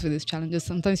caregiver comes with its challenges.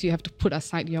 Sometimes you have to put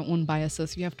aside your own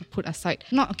biases. You have to put aside,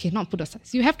 not put aside.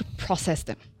 You have to process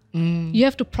them. You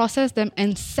have to process them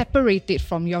and separate it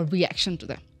from your reaction to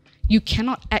them. You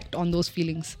cannot act on those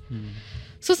feelings.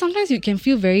 So sometimes you can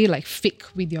feel very like fake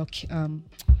with your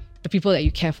the people that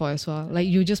you care for as well. Like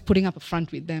you're just putting up a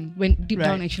front with them, when deep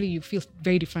down actually you feel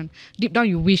very different. Deep down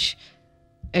you wish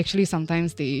actually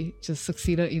sometimes they just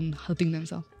succeeded in hurting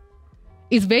themselves.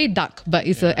 It's very dark, but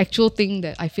it's an actual thing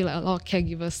that I feel like a lot of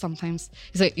caregivers sometimes,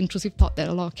 it's an intrusive thought that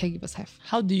a lot of caregivers have.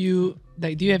 How do you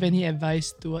have any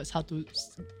advice towards how to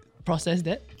process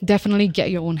that? Definitely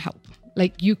get your own help.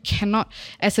 Like you cannot,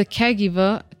 as a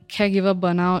caregiver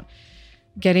burnout,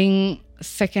 getting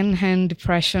secondhand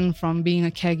depression from being a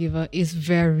caregiver is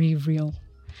very real,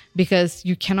 because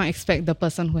you cannot expect the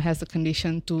person who has the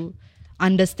condition to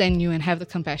understand you and have the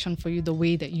compassion for you the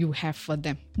way that you have for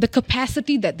them. The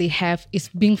capacity that they have is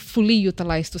being fully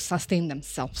utilized to sustain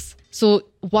themselves. So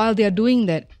while they are doing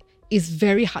that, it's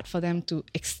very hard for them to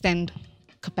extend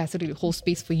capacity to hold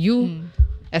space for you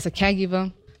as a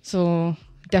caregiver. So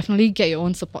definitely get your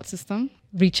own support system.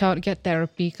 Reach out, get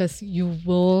therapy, because you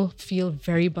will feel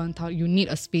very burnt out. You need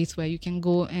a space where you can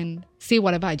go and say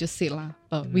whatever I just said,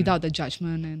 but without the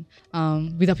judgment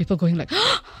and without people going like,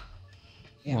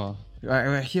 Wow.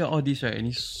 I hear all this, right? And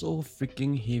it's so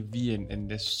freaking heavy and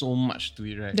there's so much to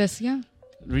it, right?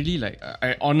 Really, like,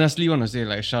 I honestly want to say,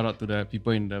 like, shout out to the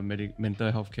people in the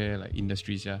mental health care, like,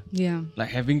 industries, Yeah. Like,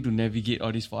 having to navigate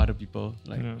all this for other people,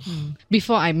 like...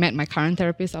 Before I met my current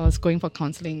therapist, I was going for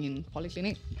counselling in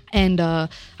polyclinic. And I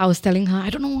was telling her,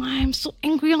 I don't know why I'm so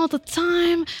angry all the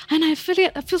time. And I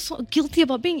feel so guilty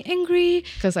about being angry.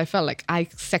 Because I felt like I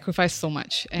sacrificed so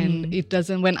much. And it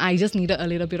doesn't, when I just needed a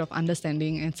little bit of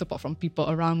understanding and support from people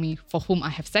around me for whom I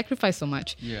have sacrificed so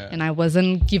much. Yeah. And I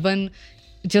wasn't given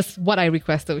just what I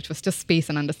requested, which was just space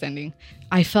and understanding.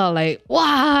 I felt like,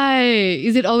 why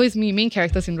is it always me? Main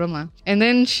character syndrome. And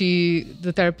then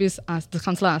the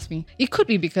counselor asked me, it could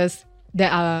be because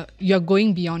you're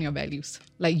going beyond your values.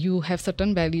 Like you have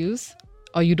certain values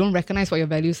or you don't recognize what your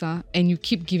values are and you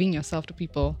keep giving yourself to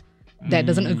people that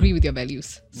doesn't agree with your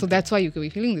values. So that's why you could be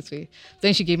feeling this way.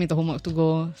 Then she gave me the homework to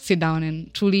go sit down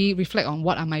and truly reflect on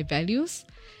what are my values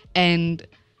and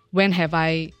when have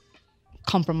I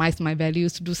compromised my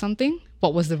values to do something?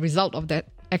 What was the result of that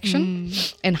action?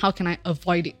 And how can I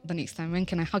avoid it the next time?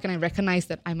 How can I recognize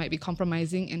that I might be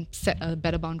compromising and set a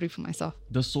better boundary for myself?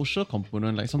 The social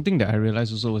component, like something that I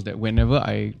realized also was that whenever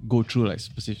I go through like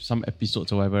specific some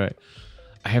episodes or whatever, right,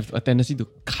 I have a tendency to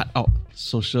cut out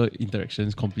social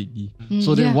interactions completely.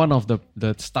 So then one of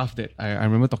the stuff that I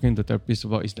remember talking to the therapist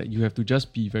about is that you have to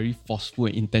just be very forceful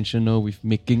and intentional with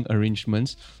making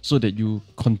arrangements so that you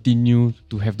continue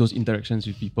to have those interactions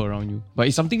with people around you. But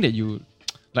it's something that you,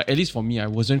 like at least for me, I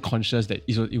wasn't conscious that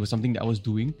it was something that I was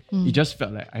doing. It just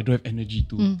felt like I don't have energy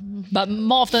to. But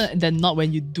more often than not,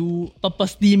 when you do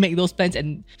purposely make those plans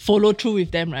and follow through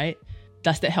with them, right?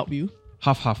 Does that help you?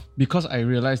 Half. Because I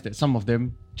realized that some of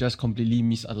them just completely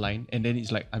misalign, and then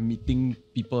it's like I'm meeting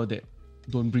people that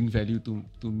don't bring value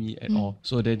to me at all.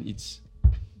 So then it's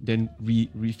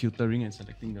refiltering and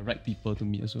selecting the right people to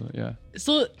meet as well. Yeah.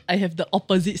 So I have the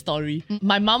opposite story.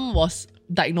 My mom was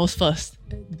diagnosed first,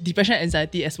 depression and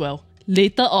anxiety as well.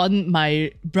 Later on,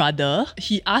 my brother,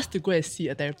 he asked to go and see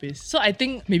a therapist. So I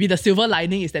think maybe the silver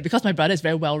lining is that because my brother is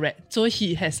very well read, so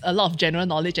he has a lot of general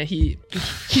knowledge and he's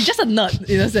just a nerd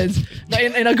in a sense,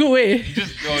 like in a good way.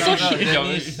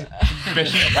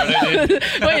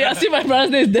 Wait, I see my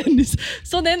brother's name is Dennis.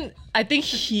 So then I think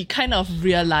he kind of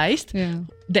realized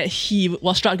that he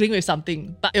was struggling with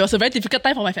something, but it was a very difficult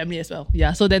time for my family as well.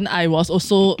 Yeah, so then I was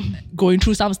also going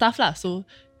through some stuff lah. So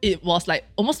it was like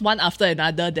almost one after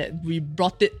another that we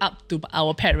brought it up to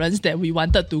our parents that we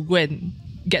wanted to go and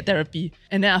get therapy.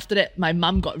 And then after that, my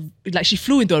mom got, like, she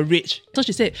flew into a rage. So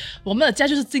she said, 我们的家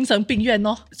就是精神病院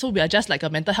咯. So we are just like a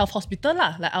mental health hospital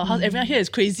lah. Like our house, everyone here is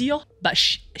crazy oh. But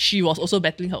she was also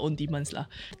battling her own demons lah.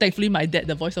 Thankfully, my dad,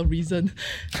 the voice of reason,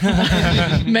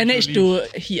 managed to,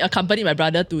 he accompanied my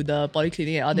brother to the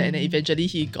polyclinic and all that. And then eventually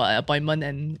he got an appointment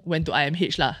and went to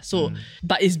IMH lah. So,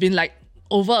 but it's been like,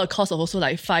 over a course of also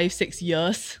like 5-6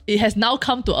 years, it has now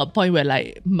come to a point where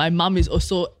like my mom is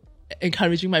also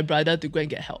encouraging my brother to go and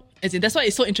get help. As in, that's why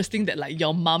it's so interesting that like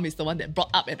your mom is the one that brought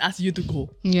up and asked you to go.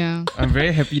 Yeah. I'm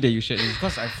very happy that you shared this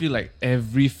because I feel like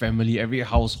every family, every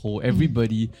household,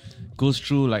 everybody goes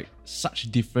through like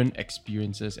such different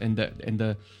experiences and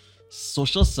the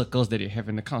social circles that they have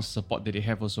and the kind of support that they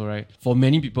have also, right? For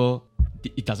many people,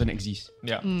 it doesn't exist.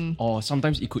 Yeah. Or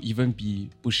sometimes it could even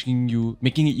be pushing you,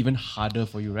 making it even harder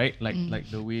for you, right? Like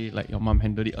the way like your mom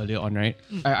handled it earlier on, right?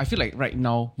 I feel like right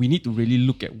now we need to really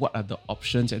look at what are the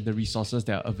options and the resources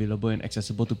that are available and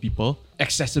accessible to people.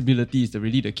 Accessibility is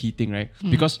really the key thing, right?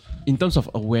 Because in terms of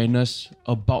awareness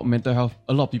about mental health,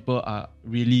 a lot of people are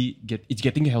really it's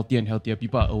getting healthier and healthier.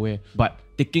 People are aware, but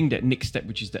taking that next step,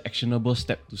 which is the actionable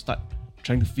step to start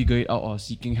trying to figure it out or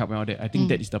seeking help and all that, I think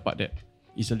that is the part that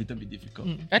is a little bit difficult.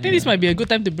 I think this might be a good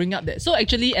time to bring up that. So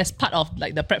actually, as part of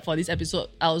like the prep for this episode,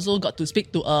 I also got to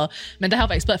speak to a mental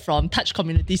health expert from Touch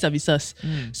Community Services.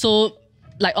 So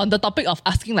like on the topic of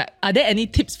asking like, are there any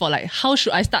tips for like, how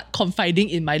should I start confiding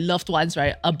in my loved ones,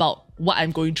 right, about what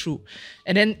I'm going through?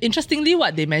 And then interestingly,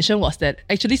 what they mentioned was that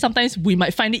actually sometimes we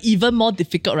might find it even more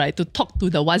difficult, right, to talk to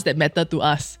the ones that matter to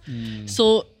us.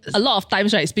 So a lot of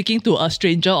times, right, speaking to a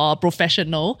stranger or a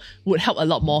professional would help a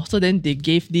lot more. So then they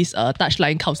gave this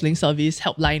Touchline counselling service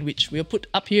helpline, which we'll put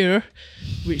up here,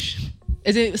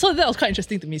 so that was quite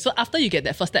interesting to me. So after you get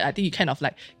that first step, I think you kind of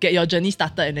like get your journey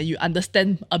started and then you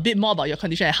understand a bit more about your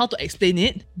condition and how to explain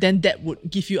it. Then that would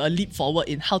give you a leap forward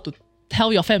in how to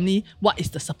tell your family what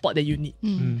is the support that you need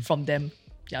from them.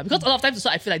 Yeah, because a lot of times also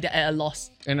I feel like they're at a loss.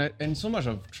 And so much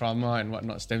of trauma and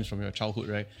whatnot stems from your childhood,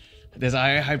 right? There's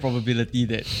a high probability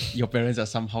that your parents are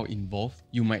somehow involved.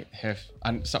 You might have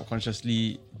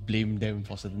subconsciously blamed them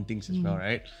for certain things as well,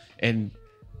 right? And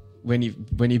when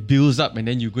it builds up and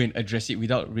then you go and address it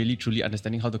without really truly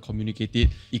understanding how to communicate it,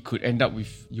 it could end up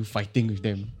with you fighting with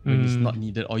them when it's not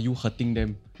needed, or you hurting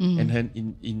them and then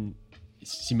in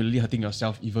similarly hurting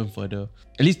yourself even further.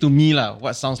 At least to me,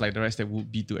 what sounds like the right step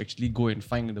would be to actually go and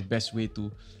find the best way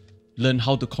to learn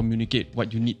how to communicate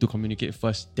what you need to communicate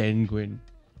first, then go and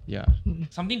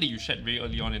Something that you shared very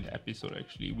early on in the episode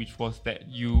actually, which was that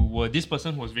you were this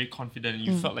person who was very confident and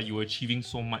you felt like you were achieving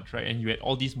so much, right? And you had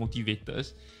all these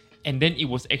motivators. And then it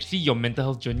was actually your mental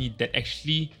health journey that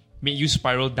actually made you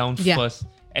spiral down first.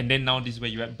 And then now this is where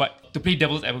you're at. But to play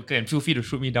devil's advocate, and feel free to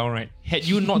shoot me down, right? Had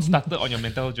you not started on your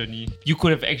mental health journey, you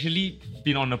could have actually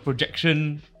been on a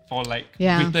projection for like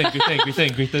greater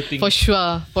and greater things. For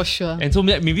sure. And so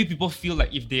maybe people feel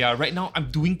like if they are right now, I'm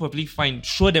doing perfectly fine.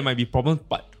 Sure, there might be problems,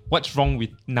 but what's wrong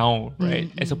with now, right?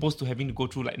 As opposed to having to go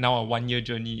through like now a 1 year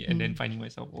journey and then finding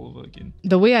myself all over again.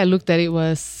 The way I looked at it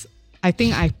was, I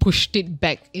think I pushed it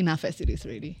back enough as it is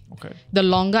already. Okay. The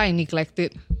longer I neglect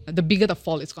it, the bigger the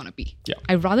fall it's going to be. Yeah.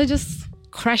 I'd rather just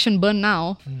crash and burn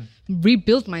now,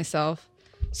 rebuild myself,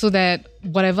 so that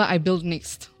whatever I build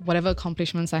next, whatever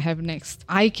accomplishments I have next,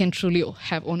 I can truly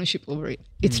have ownership over it.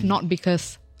 It's not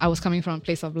because I was coming from a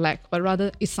place of lack, but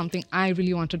rather it's something I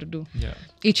really wanted to do. Yeah.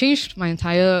 It changed my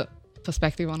entire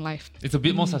perspective on life. It's a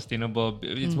bit more sustainable.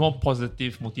 It's more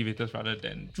positive motivators rather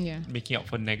than Yeah. making up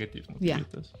for negative Yeah.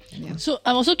 motivators. Yeah. So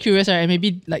I'm also curious, right? And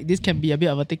maybe like this can be a bit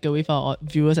of a takeaway for our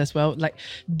viewers as well. Like,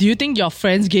 do you think your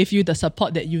friends gave you the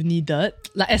support that you needed?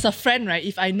 Like as a friend, right?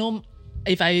 If I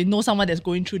know someone that's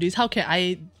going through this, how can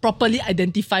I properly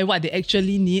identify what they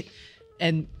actually need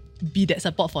and be that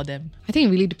support for them? I think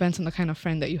it really depends on the kind of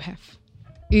friend that you have.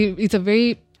 It's a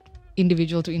very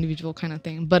individual to individual kind of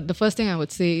thing. But the first thing I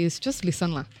would say is just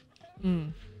listen lah.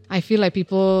 I feel like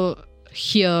people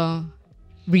hear,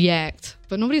 react,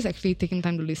 but nobody's actually taking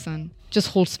time to listen. Just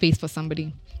hold space for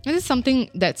somebody. And it's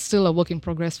something that's still a work in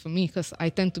progress for me, because I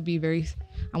tend to be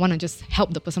I want to just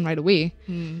help the person right away.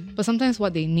 But sometimes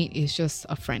what they need is just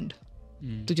a friend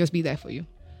to just be there for you.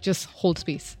 Just hold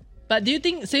space. But do you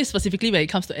think, say specifically when it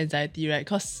comes to anxiety, right?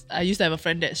 Because I used to have a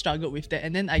friend that struggled with that,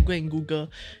 and then I go and Google.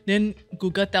 Then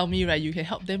Google tell me, right, you can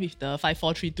help them with the 5,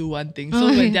 4, 3, 2, 1 thing. So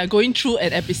when they're going through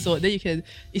an episode, then you can,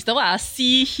 it's the what?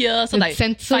 See, hear. So like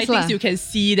senses 5 lah. things you can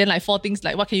see, then like 4 things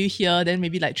like what can you hear, then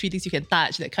maybe like 3 things you can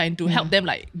touch, that kind, to help them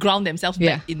like ground themselves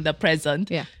back in the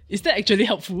present. Yeah. Is that actually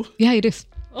helpful? Yeah, it is.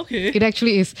 Okay. It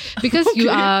actually is. Because you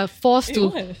are forced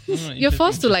to, Yes. you're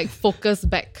forced to like focus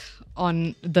back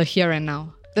on the here and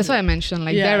now. That's why I mentioned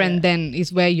like there and then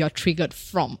is where you're triggered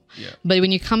from. Yeah. But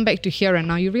when you come back to here and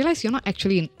now, you realize you're not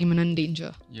actually in imminent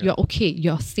danger. Yeah. You're okay.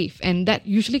 You're safe. And that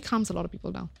usually calms a lot of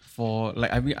people down. For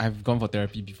like, I mean, I've gone for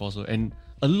therapy before, so, and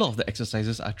a lot of the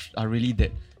exercises are really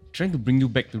that, trying to bring you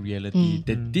back to reality.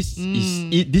 That this is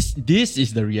it. This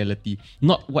is the reality,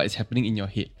 not what is happening in your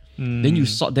head. Then you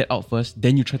sort that out first.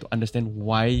 Then you try to understand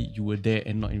why you were there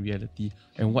and not in reality,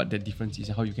 and what the difference is,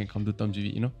 and how you can come to terms with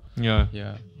it. You know?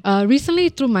 Yeah. Recently,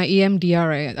 through my EMDR,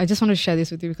 right, I just want to share this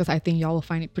with you because I think y'all will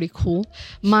find it pretty cool.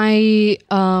 My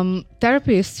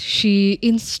therapist, she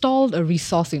installed a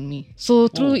resource in me. So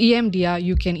through EMDR,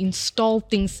 you can install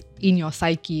things in your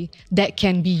psyche that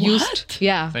can be used.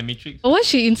 Yeah. It's like Matrix. What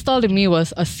she installed in me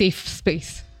was a safe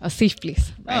space, a safe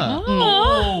place.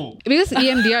 Oh. Because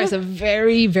EMDR is a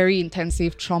very, very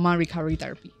intensive trauma recovery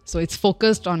therapy. So it's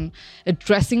focused on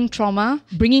addressing trauma,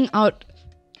 bringing out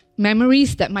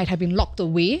memories that might have been locked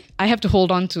away. I have to hold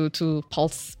on to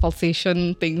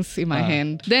pulsation things in my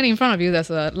hand. Then in front of you, there's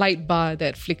a light bar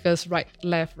that flickers right,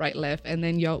 left, and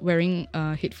then you're wearing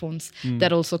headphones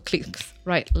that also clicks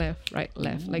right, left,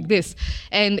 like this.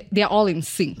 And they're all in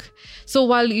sync. So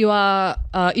while you are,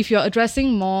 if you're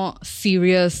addressing more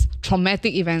serious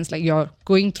traumatic events, like you're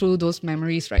going through those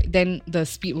memories, right, then the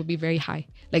speed will be very high.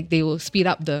 Like they will speed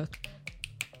up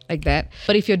like that.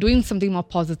 But if you're doing something more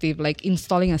positive, like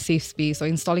installing a safe space or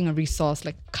installing a resource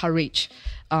like courage,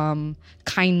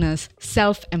 kindness,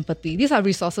 self-empathy, these are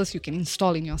resources you can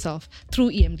install in yourself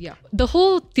through EMDR. The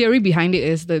whole theory behind it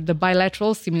is the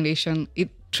bilateral stimulation. It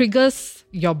triggers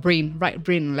your brain, right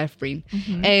brain and left brain.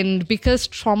 And because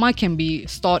trauma can be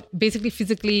stored basically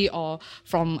physically or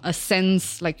from a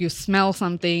sense, like you smell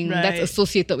something that's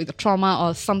associated with the trauma,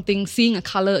 or something, seeing a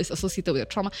color is associated with a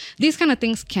trauma. These kind of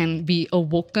things can be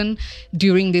awoken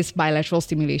during this bilateral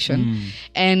stimulation.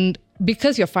 And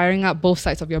because you're firing up both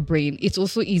sides of your brain, it's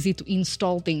also easy to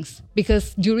install things.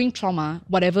 Because during trauma,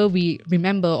 whatever we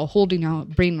remember or hold in our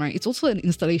brain, right, it's also an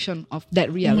installation of that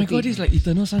Oh reality. my god, it's like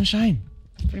Eternal Sunshine.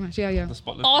 Pretty much, yeah. The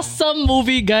spotless Awesome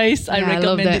movie, guys. I Yeah, I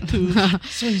love recommend it that. too.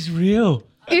 So it's real.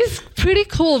 It's pretty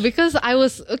cool because I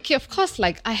was, okay, of course,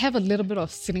 like I have a little bit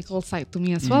of cynical side to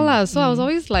me as well. lah. So I was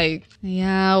always like,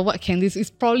 yeah, what can this?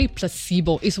 It's probably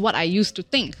placebo, is what I used to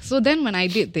think. So then when I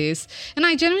did this, and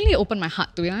I genuinely opened my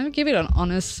heart to it, I gave it an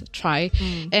honest try.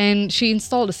 And she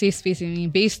installed a safe space in me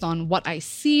based on what I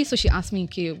see. So she asked me,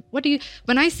 okay,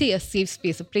 when I say a safe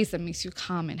space, a place that makes you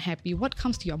calm and happy, what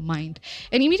comes to your mind?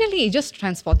 And immediately it just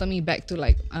transported me back to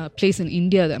like a place in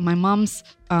India that my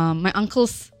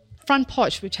uncle's front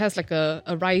porch, which has like a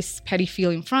rice paddy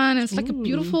field in front, and it's like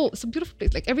it's a beautiful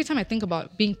place. Like every time I think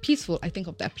about being peaceful, I think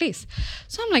of that place.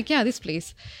 So I'm like, yeah, this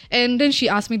place. And then she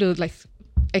asked me to like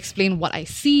explain what I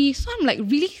see. So I'm like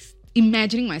really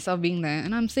imagining myself being there,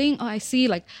 and I'm saying, oh, I see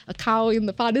like a cow in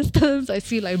the far distance. I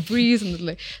see like breeze, and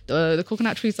like the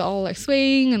coconut trees are all like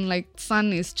swaying, and like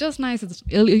sun is just nice. It's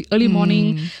early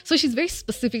morning. So she's very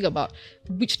specific about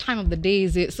which time of the day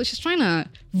is it. So she's trying to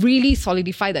really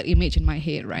solidify that image in my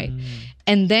head, right?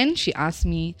 And then she asked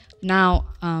me, now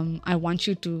I want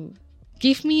you to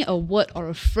give me a word or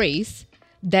a phrase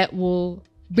that will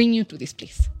bring you to this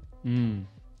place.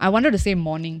 I wanted to say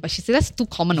morning, but she said that's too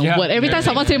common a word. Every time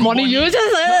someone say morning, you just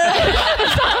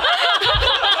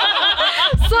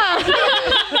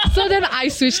so then I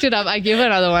switched it up. I gave her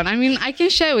another one. I mean, I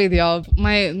can share with y'all.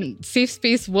 My safe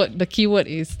space word, the keyword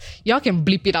is, y'all can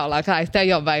bleep it out, like I tell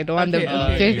y'all, but I don't want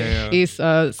them. Is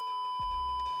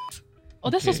Oh,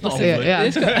 that's so specific. yeah.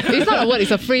 It's not a word, it's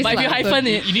a phrase. But if you lah. hyphen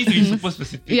it, You need to be super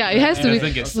specific. Yeah, it has to doesn't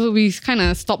be. get- So we kind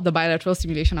of stopped the bilateral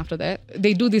stimulation after that.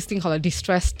 They do this thing called a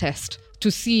distress test to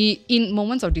see in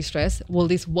moments of distress, will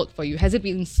this work for you? Has it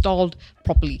been installed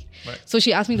properly? Right. So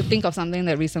she asked me to think of something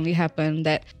that recently happened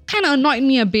that kind of annoyed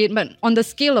me a bit, but on the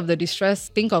scale of the distress,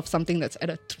 think of something that's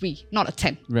at a 3, not a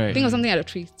 10. Right. Think of something at a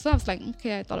 3. So I was like,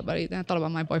 okay, I thought about it. Then I thought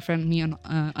about my boyfriend,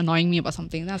 annoying me about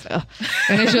something. Then I was like, ugh.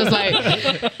 And then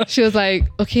she was like,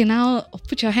 okay, now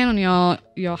put your hand on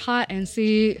your heart and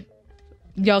say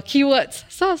your keywords.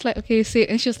 So I was like, okay, say it.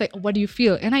 And she was like, what do you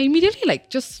feel? And I immediately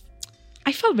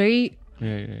I felt very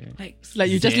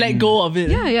like you just let go of it.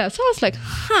 yeah. So I was like,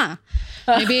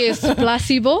 maybe it's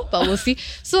placebo, but we'll see.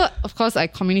 So of course I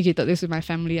communicated this with my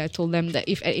family. I told them that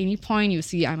if at any point you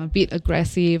see I'm a bit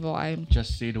aggressive or I'm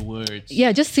Just say the words.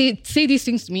 just say these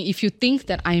things to me if you think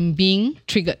that I'm being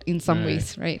triggered in some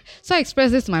ways, right? So I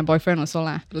expressed this to my boyfriend also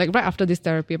lah. Like right after this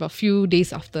therapy, about a few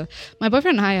days after, my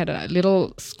boyfriend and I had a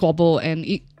little squabble, and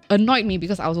it annoyed me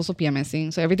because I was also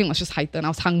PMSing, so everything was just heightened. I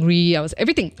was hungry, I was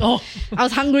everything. I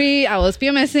was hungry, I was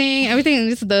PMSing, everything,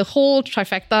 just the whole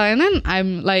trifecta. And then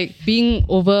I'm like being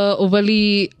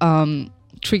overly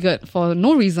triggered for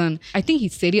no reason. I think he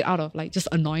said it out of like just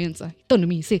annoyance. He turned to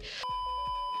me, he said,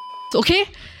 okay?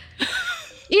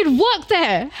 It worked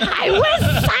there. I went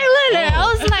silent.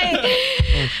 I was like,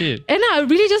 Oh shit. and I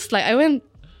really just like, I went,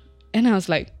 and I was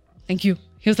like, thank you.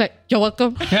 He was like, you're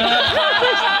welcome.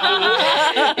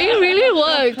 It really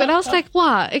worked. And I was like,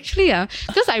 wow, actually,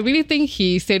 because I really think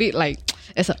he said it like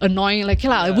as an annoying, like,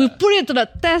 we'll put it to the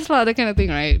test, that kind of thing,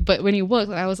 right? But when it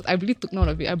worked, I really took note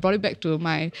of it. I brought it back to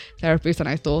my therapist and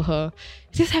I told her,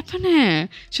 this happened.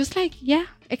 She was like, yeah,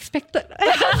 expected. I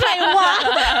was like,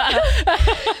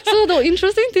 what? So the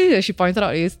interesting thing that she pointed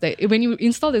out is that when you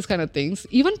install these kind of things,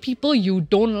 even people you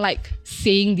don't like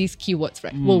saying these keywords,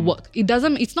 right, will work.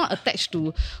 It's not attached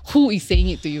to who is saying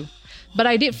it to you. But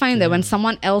I did find that when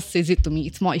someone else says it to me,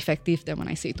 it's more effective than when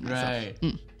I say it to myself.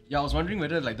 Right. Yeah, I was wondering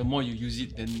whether like the more you use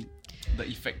it, then the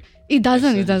effect. It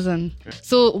doesn't. Essence.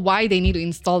 So why they need to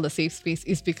install the safe space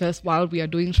is because while we are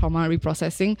doing trauma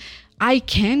reprocessing, I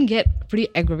can get pretty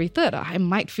aggravated. I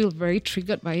might feel very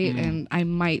triggered by it, and I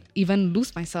might even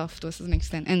lose myself to a certain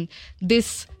extent. And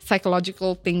this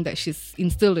psychological thing that she's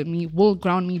instilled in me will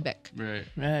ground me back. Right.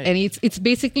 And it's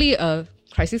basically a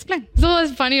crisis plan. So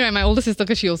it's funny, right? My older sister,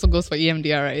 because she also goes for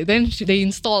EMDR, right? Then they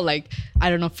install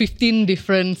 15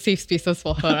 different safe spaces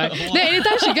for her, right? Then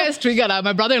anytime she gets triggered,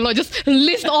 my brother-in-law just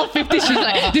lists all 50. She's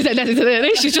like, this and that, this and that.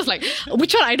 Then she's just like,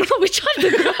 which one? I don't know which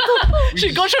one to go.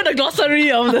 She go through the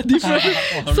glossary of the different.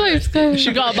 So it's kind of...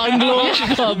 She got a bungalow.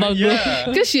 She got a bungalow.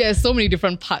 Because she has so many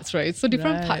different parts, right? So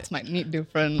different parts might need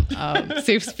different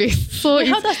safe space. So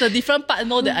How it's, does the different part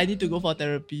know that I need to go for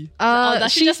therapy?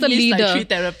 Does she she's just the list leader. 3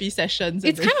 therapy sessions?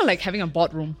 it's kind of like having a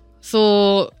boardroom.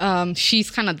 So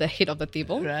she's kind of the head of the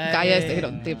table. Right. Gaia is the head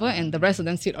of the table, and the rest of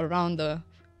them sit around the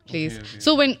place.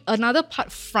 So when another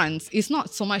part fronts, it's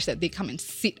not so much that they come and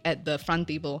sit at the front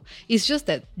table. It's just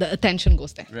that the attention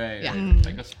goes there. Right. Yeah.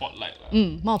 Like a spotlight.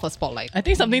 lah. More of a spotlight. I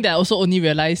think something that I also only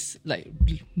realized like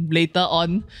later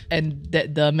on, and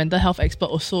that the mental health expert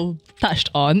also touched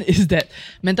on, is that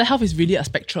mental health is really a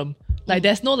spectrum. Like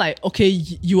there's no like, okay,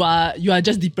 you are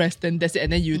just depressed, then that's it,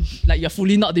 and then you're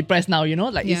fully not depressed now, you know?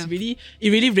 Like it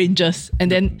really ranges.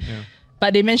 And then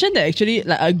but they mentioned that actually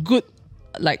like a good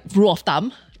like rule of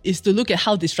thumb is to look at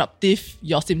how disruptive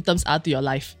your symptoms are to your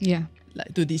life. Yeah.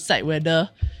 Like to decide whether,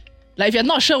 like if you're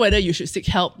not sure whether you should seek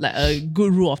help, like a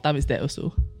good rule of thumb is that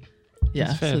also.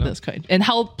 Yeah, so that's quite. And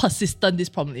how persistent this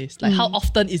problem is. Like how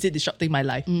often is it disrupting my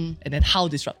life? And then how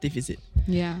disruptive is it?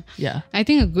 Yeah. Yeah. I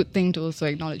think a good thing to also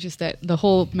acknowledge is that the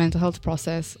whole mental health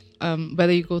process,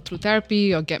 whether you go through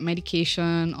therapy or get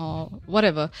medication or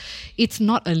whatever, it's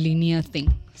not a linear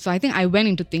thing. So I think I went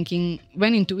into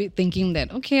it thinking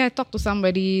that, okay, I talk to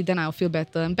somebody, then I'll feel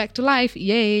better and back to life.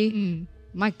 Yay.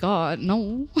 My God,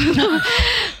 no.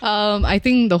 I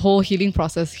think the whole healing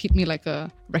process hit me like a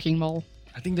wrecking ball.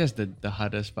 I think that's the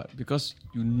hardest part, because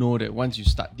you know that once you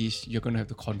start this, you're going to have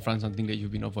to confront something that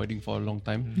you've been avoiding for a long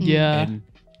time. Yeah. And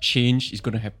change is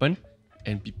going to happen.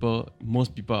 And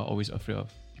most people are always afraid of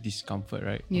discomfort,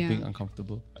 right? Yeah. Of being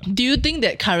uncomfortable. Do you think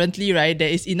that currently, right, there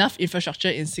is enough infrastructure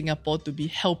in Singapore to be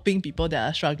helping people that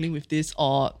are struggling with this,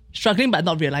 or struggling but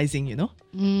not realizing, you know?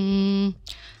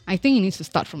 I think it needs to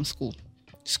start from school.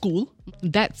 School?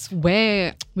 That's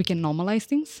where we can normalize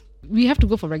things. We have to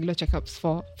go for regular checkups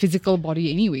for physical body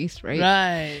anyways, right?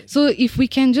 Right. So if we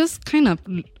can just kind of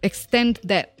extend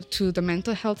that to the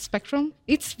mental health spectrum,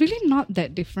 it's really not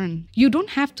that different. You don't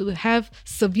have to have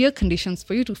severe conditions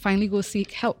for you to finally go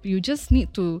seek help. You just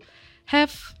need to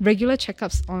have regular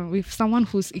checkups with someone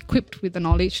who's equipped with the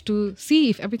knowledge to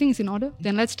see if everything is in order.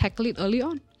 Then let's tackle it early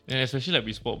on. And especially like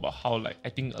we spoke about how like I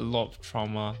think a lot of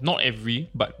trauma, not every,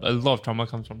 but a lot of trauma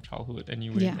comes from childhood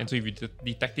anyway. Yeah. And so if you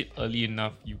detect it early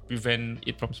enough, you prevent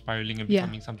it from spiraling and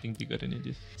becoming something bigger than it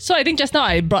is. So I think just now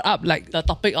I brought up like the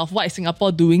topic of what is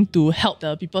Singapore doing to help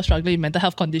the people struggling with mental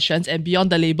health conditions, and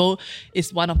Beyond the Label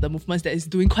is one of the movements that is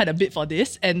doing quite a bit for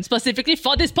this. And specifically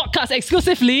for this podcast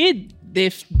exclusively,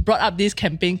 they've brought up this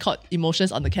campaign called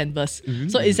Emotions on the Canvas.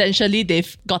 So essentially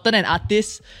they've gotten an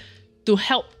artist to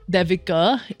help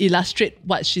Devika illustrate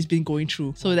what she's been going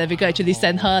through. So Devika actually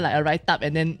sent her like a write-up,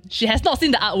 and then she has not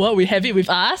seen the artwork. We have it with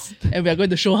us and we are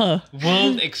going to show her.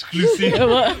 World exclusive.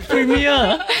 World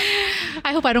premiere.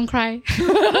 I hope I don't cry.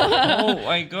 Oh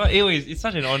my God. Anyways, it's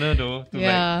such an honor though to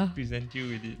like present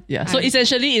you with it. Yeah. So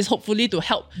essentially it's hopefully to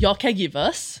help your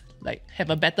caregivers like have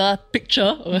a better picture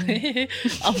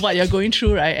of what you're going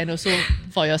through, right? And also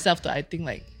for yourself to, I think,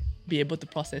 like be able to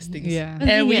process things. Yeah.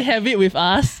 And we have it with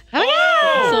us.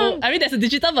 Oh, So I mean there's a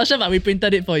digital version, but we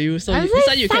printed it for you. So I'm this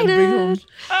so one you can bring home.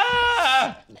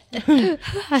 Ah!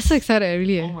 I'm so excited,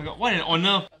 really. Oh my God, what an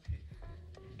honor.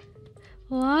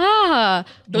 Wow.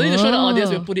 Don't need to show the audience,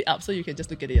 we'll put it up so you can just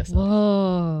look at it yourself.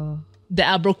 Whoa. There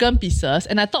are broken pieces,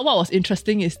 and I thought what was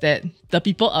interesting is that the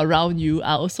people around you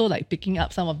are also like picking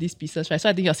up some of these pieces, right? So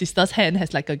I think your sister's hand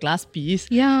has like a glass piece.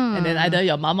 Yeah. And then either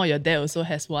your mom or your dad also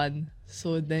has one.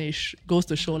 So then it goes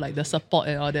to show like the support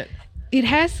and all that. It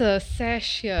has a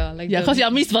sash here. Like Yeah, because you're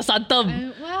Miss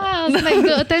Vasantham. wow. So like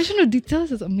the attention to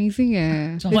details is amazing.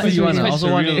 What do you want? I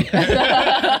also want it.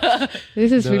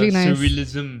 This is really nice.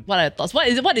 Surrealism. What are your thoughts?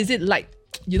 What is it like,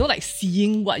 you know, like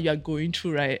seeing what you're going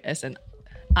through, right, as an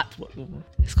artwork?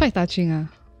 It's quite touching.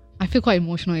 I feel quite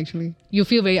emotional actually. You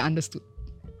feel very understood.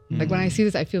 Like when I see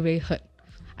this, I feel very hurt.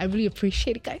 I really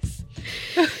appreciate it, guys.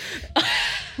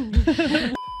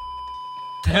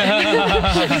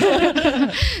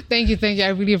 Thank you. I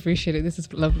really appreciate it. This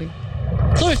is lovely.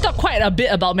 So we've talked quite a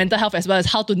bit about mental health as well as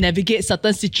how to navigate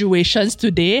certain situations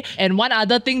today. And one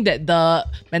other thing that the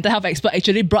mental health expert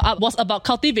actually brought up was about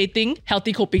cultivating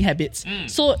healthy coping habits.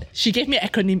 So she gave me an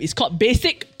acronym. It's called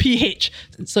BASIC PH.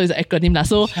 So it's an acronym lah.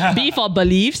 So B for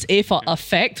beliefs, A for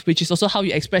affect, which is also how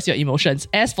you express your emotions,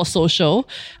 S for social,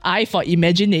 I for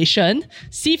imagination,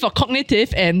 C for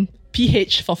cognitive, and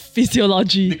PH for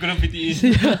physiology. They couldn't fit it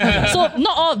in. So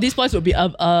not all of these points will be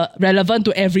relevant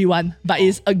to everyone, but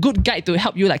it's a good guide to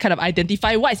help you like kind of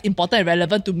identify what is important and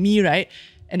relevant to me, right?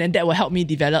 And then that will help me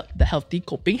develop the healthy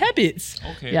coping habits.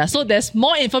 Okay. Yeah, so there's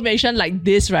more information like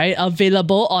this, right,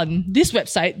 available on this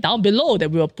website down below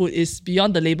that we will put is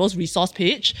Beyond the Labels resource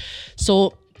page.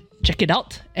 So check it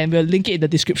out and we'll link it in the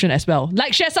description as well.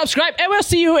 Like, share, subscribe, and we'll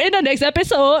see you in the next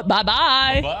episode.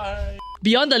 Bye-bye. Bye.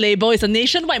 Beyond the Label is a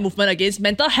nationwide movement against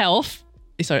mental health.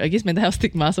 Against mental health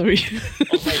stigma, sorry.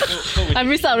 I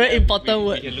missed out a very important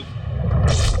word. We can look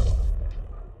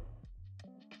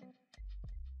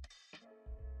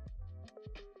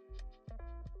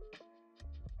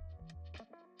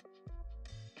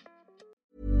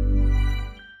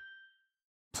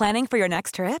Planning for your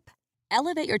next trip?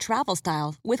 Elevate your travel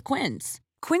style with Quince.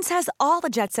 Quince has all the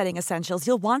jet-setting essentials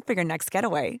you'll want for your next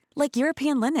getaway, like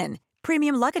European linen,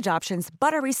 premium luggage options,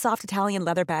 buttery soft Italian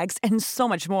leather bags, and so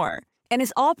much more. And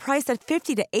is all priced at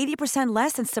 50 to 80%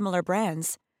 less than similar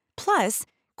brands. Plus,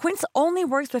 Quince only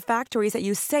works with factories that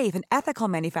use safe and ethical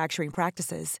manufacturing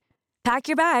practices. Pack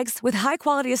your bags with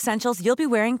high-quality essentials you'll be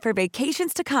wearing for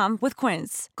vacations to come with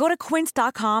Quince. Go to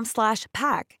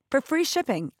quince.com/pack for free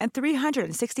shipping and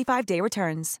 365-day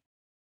returns.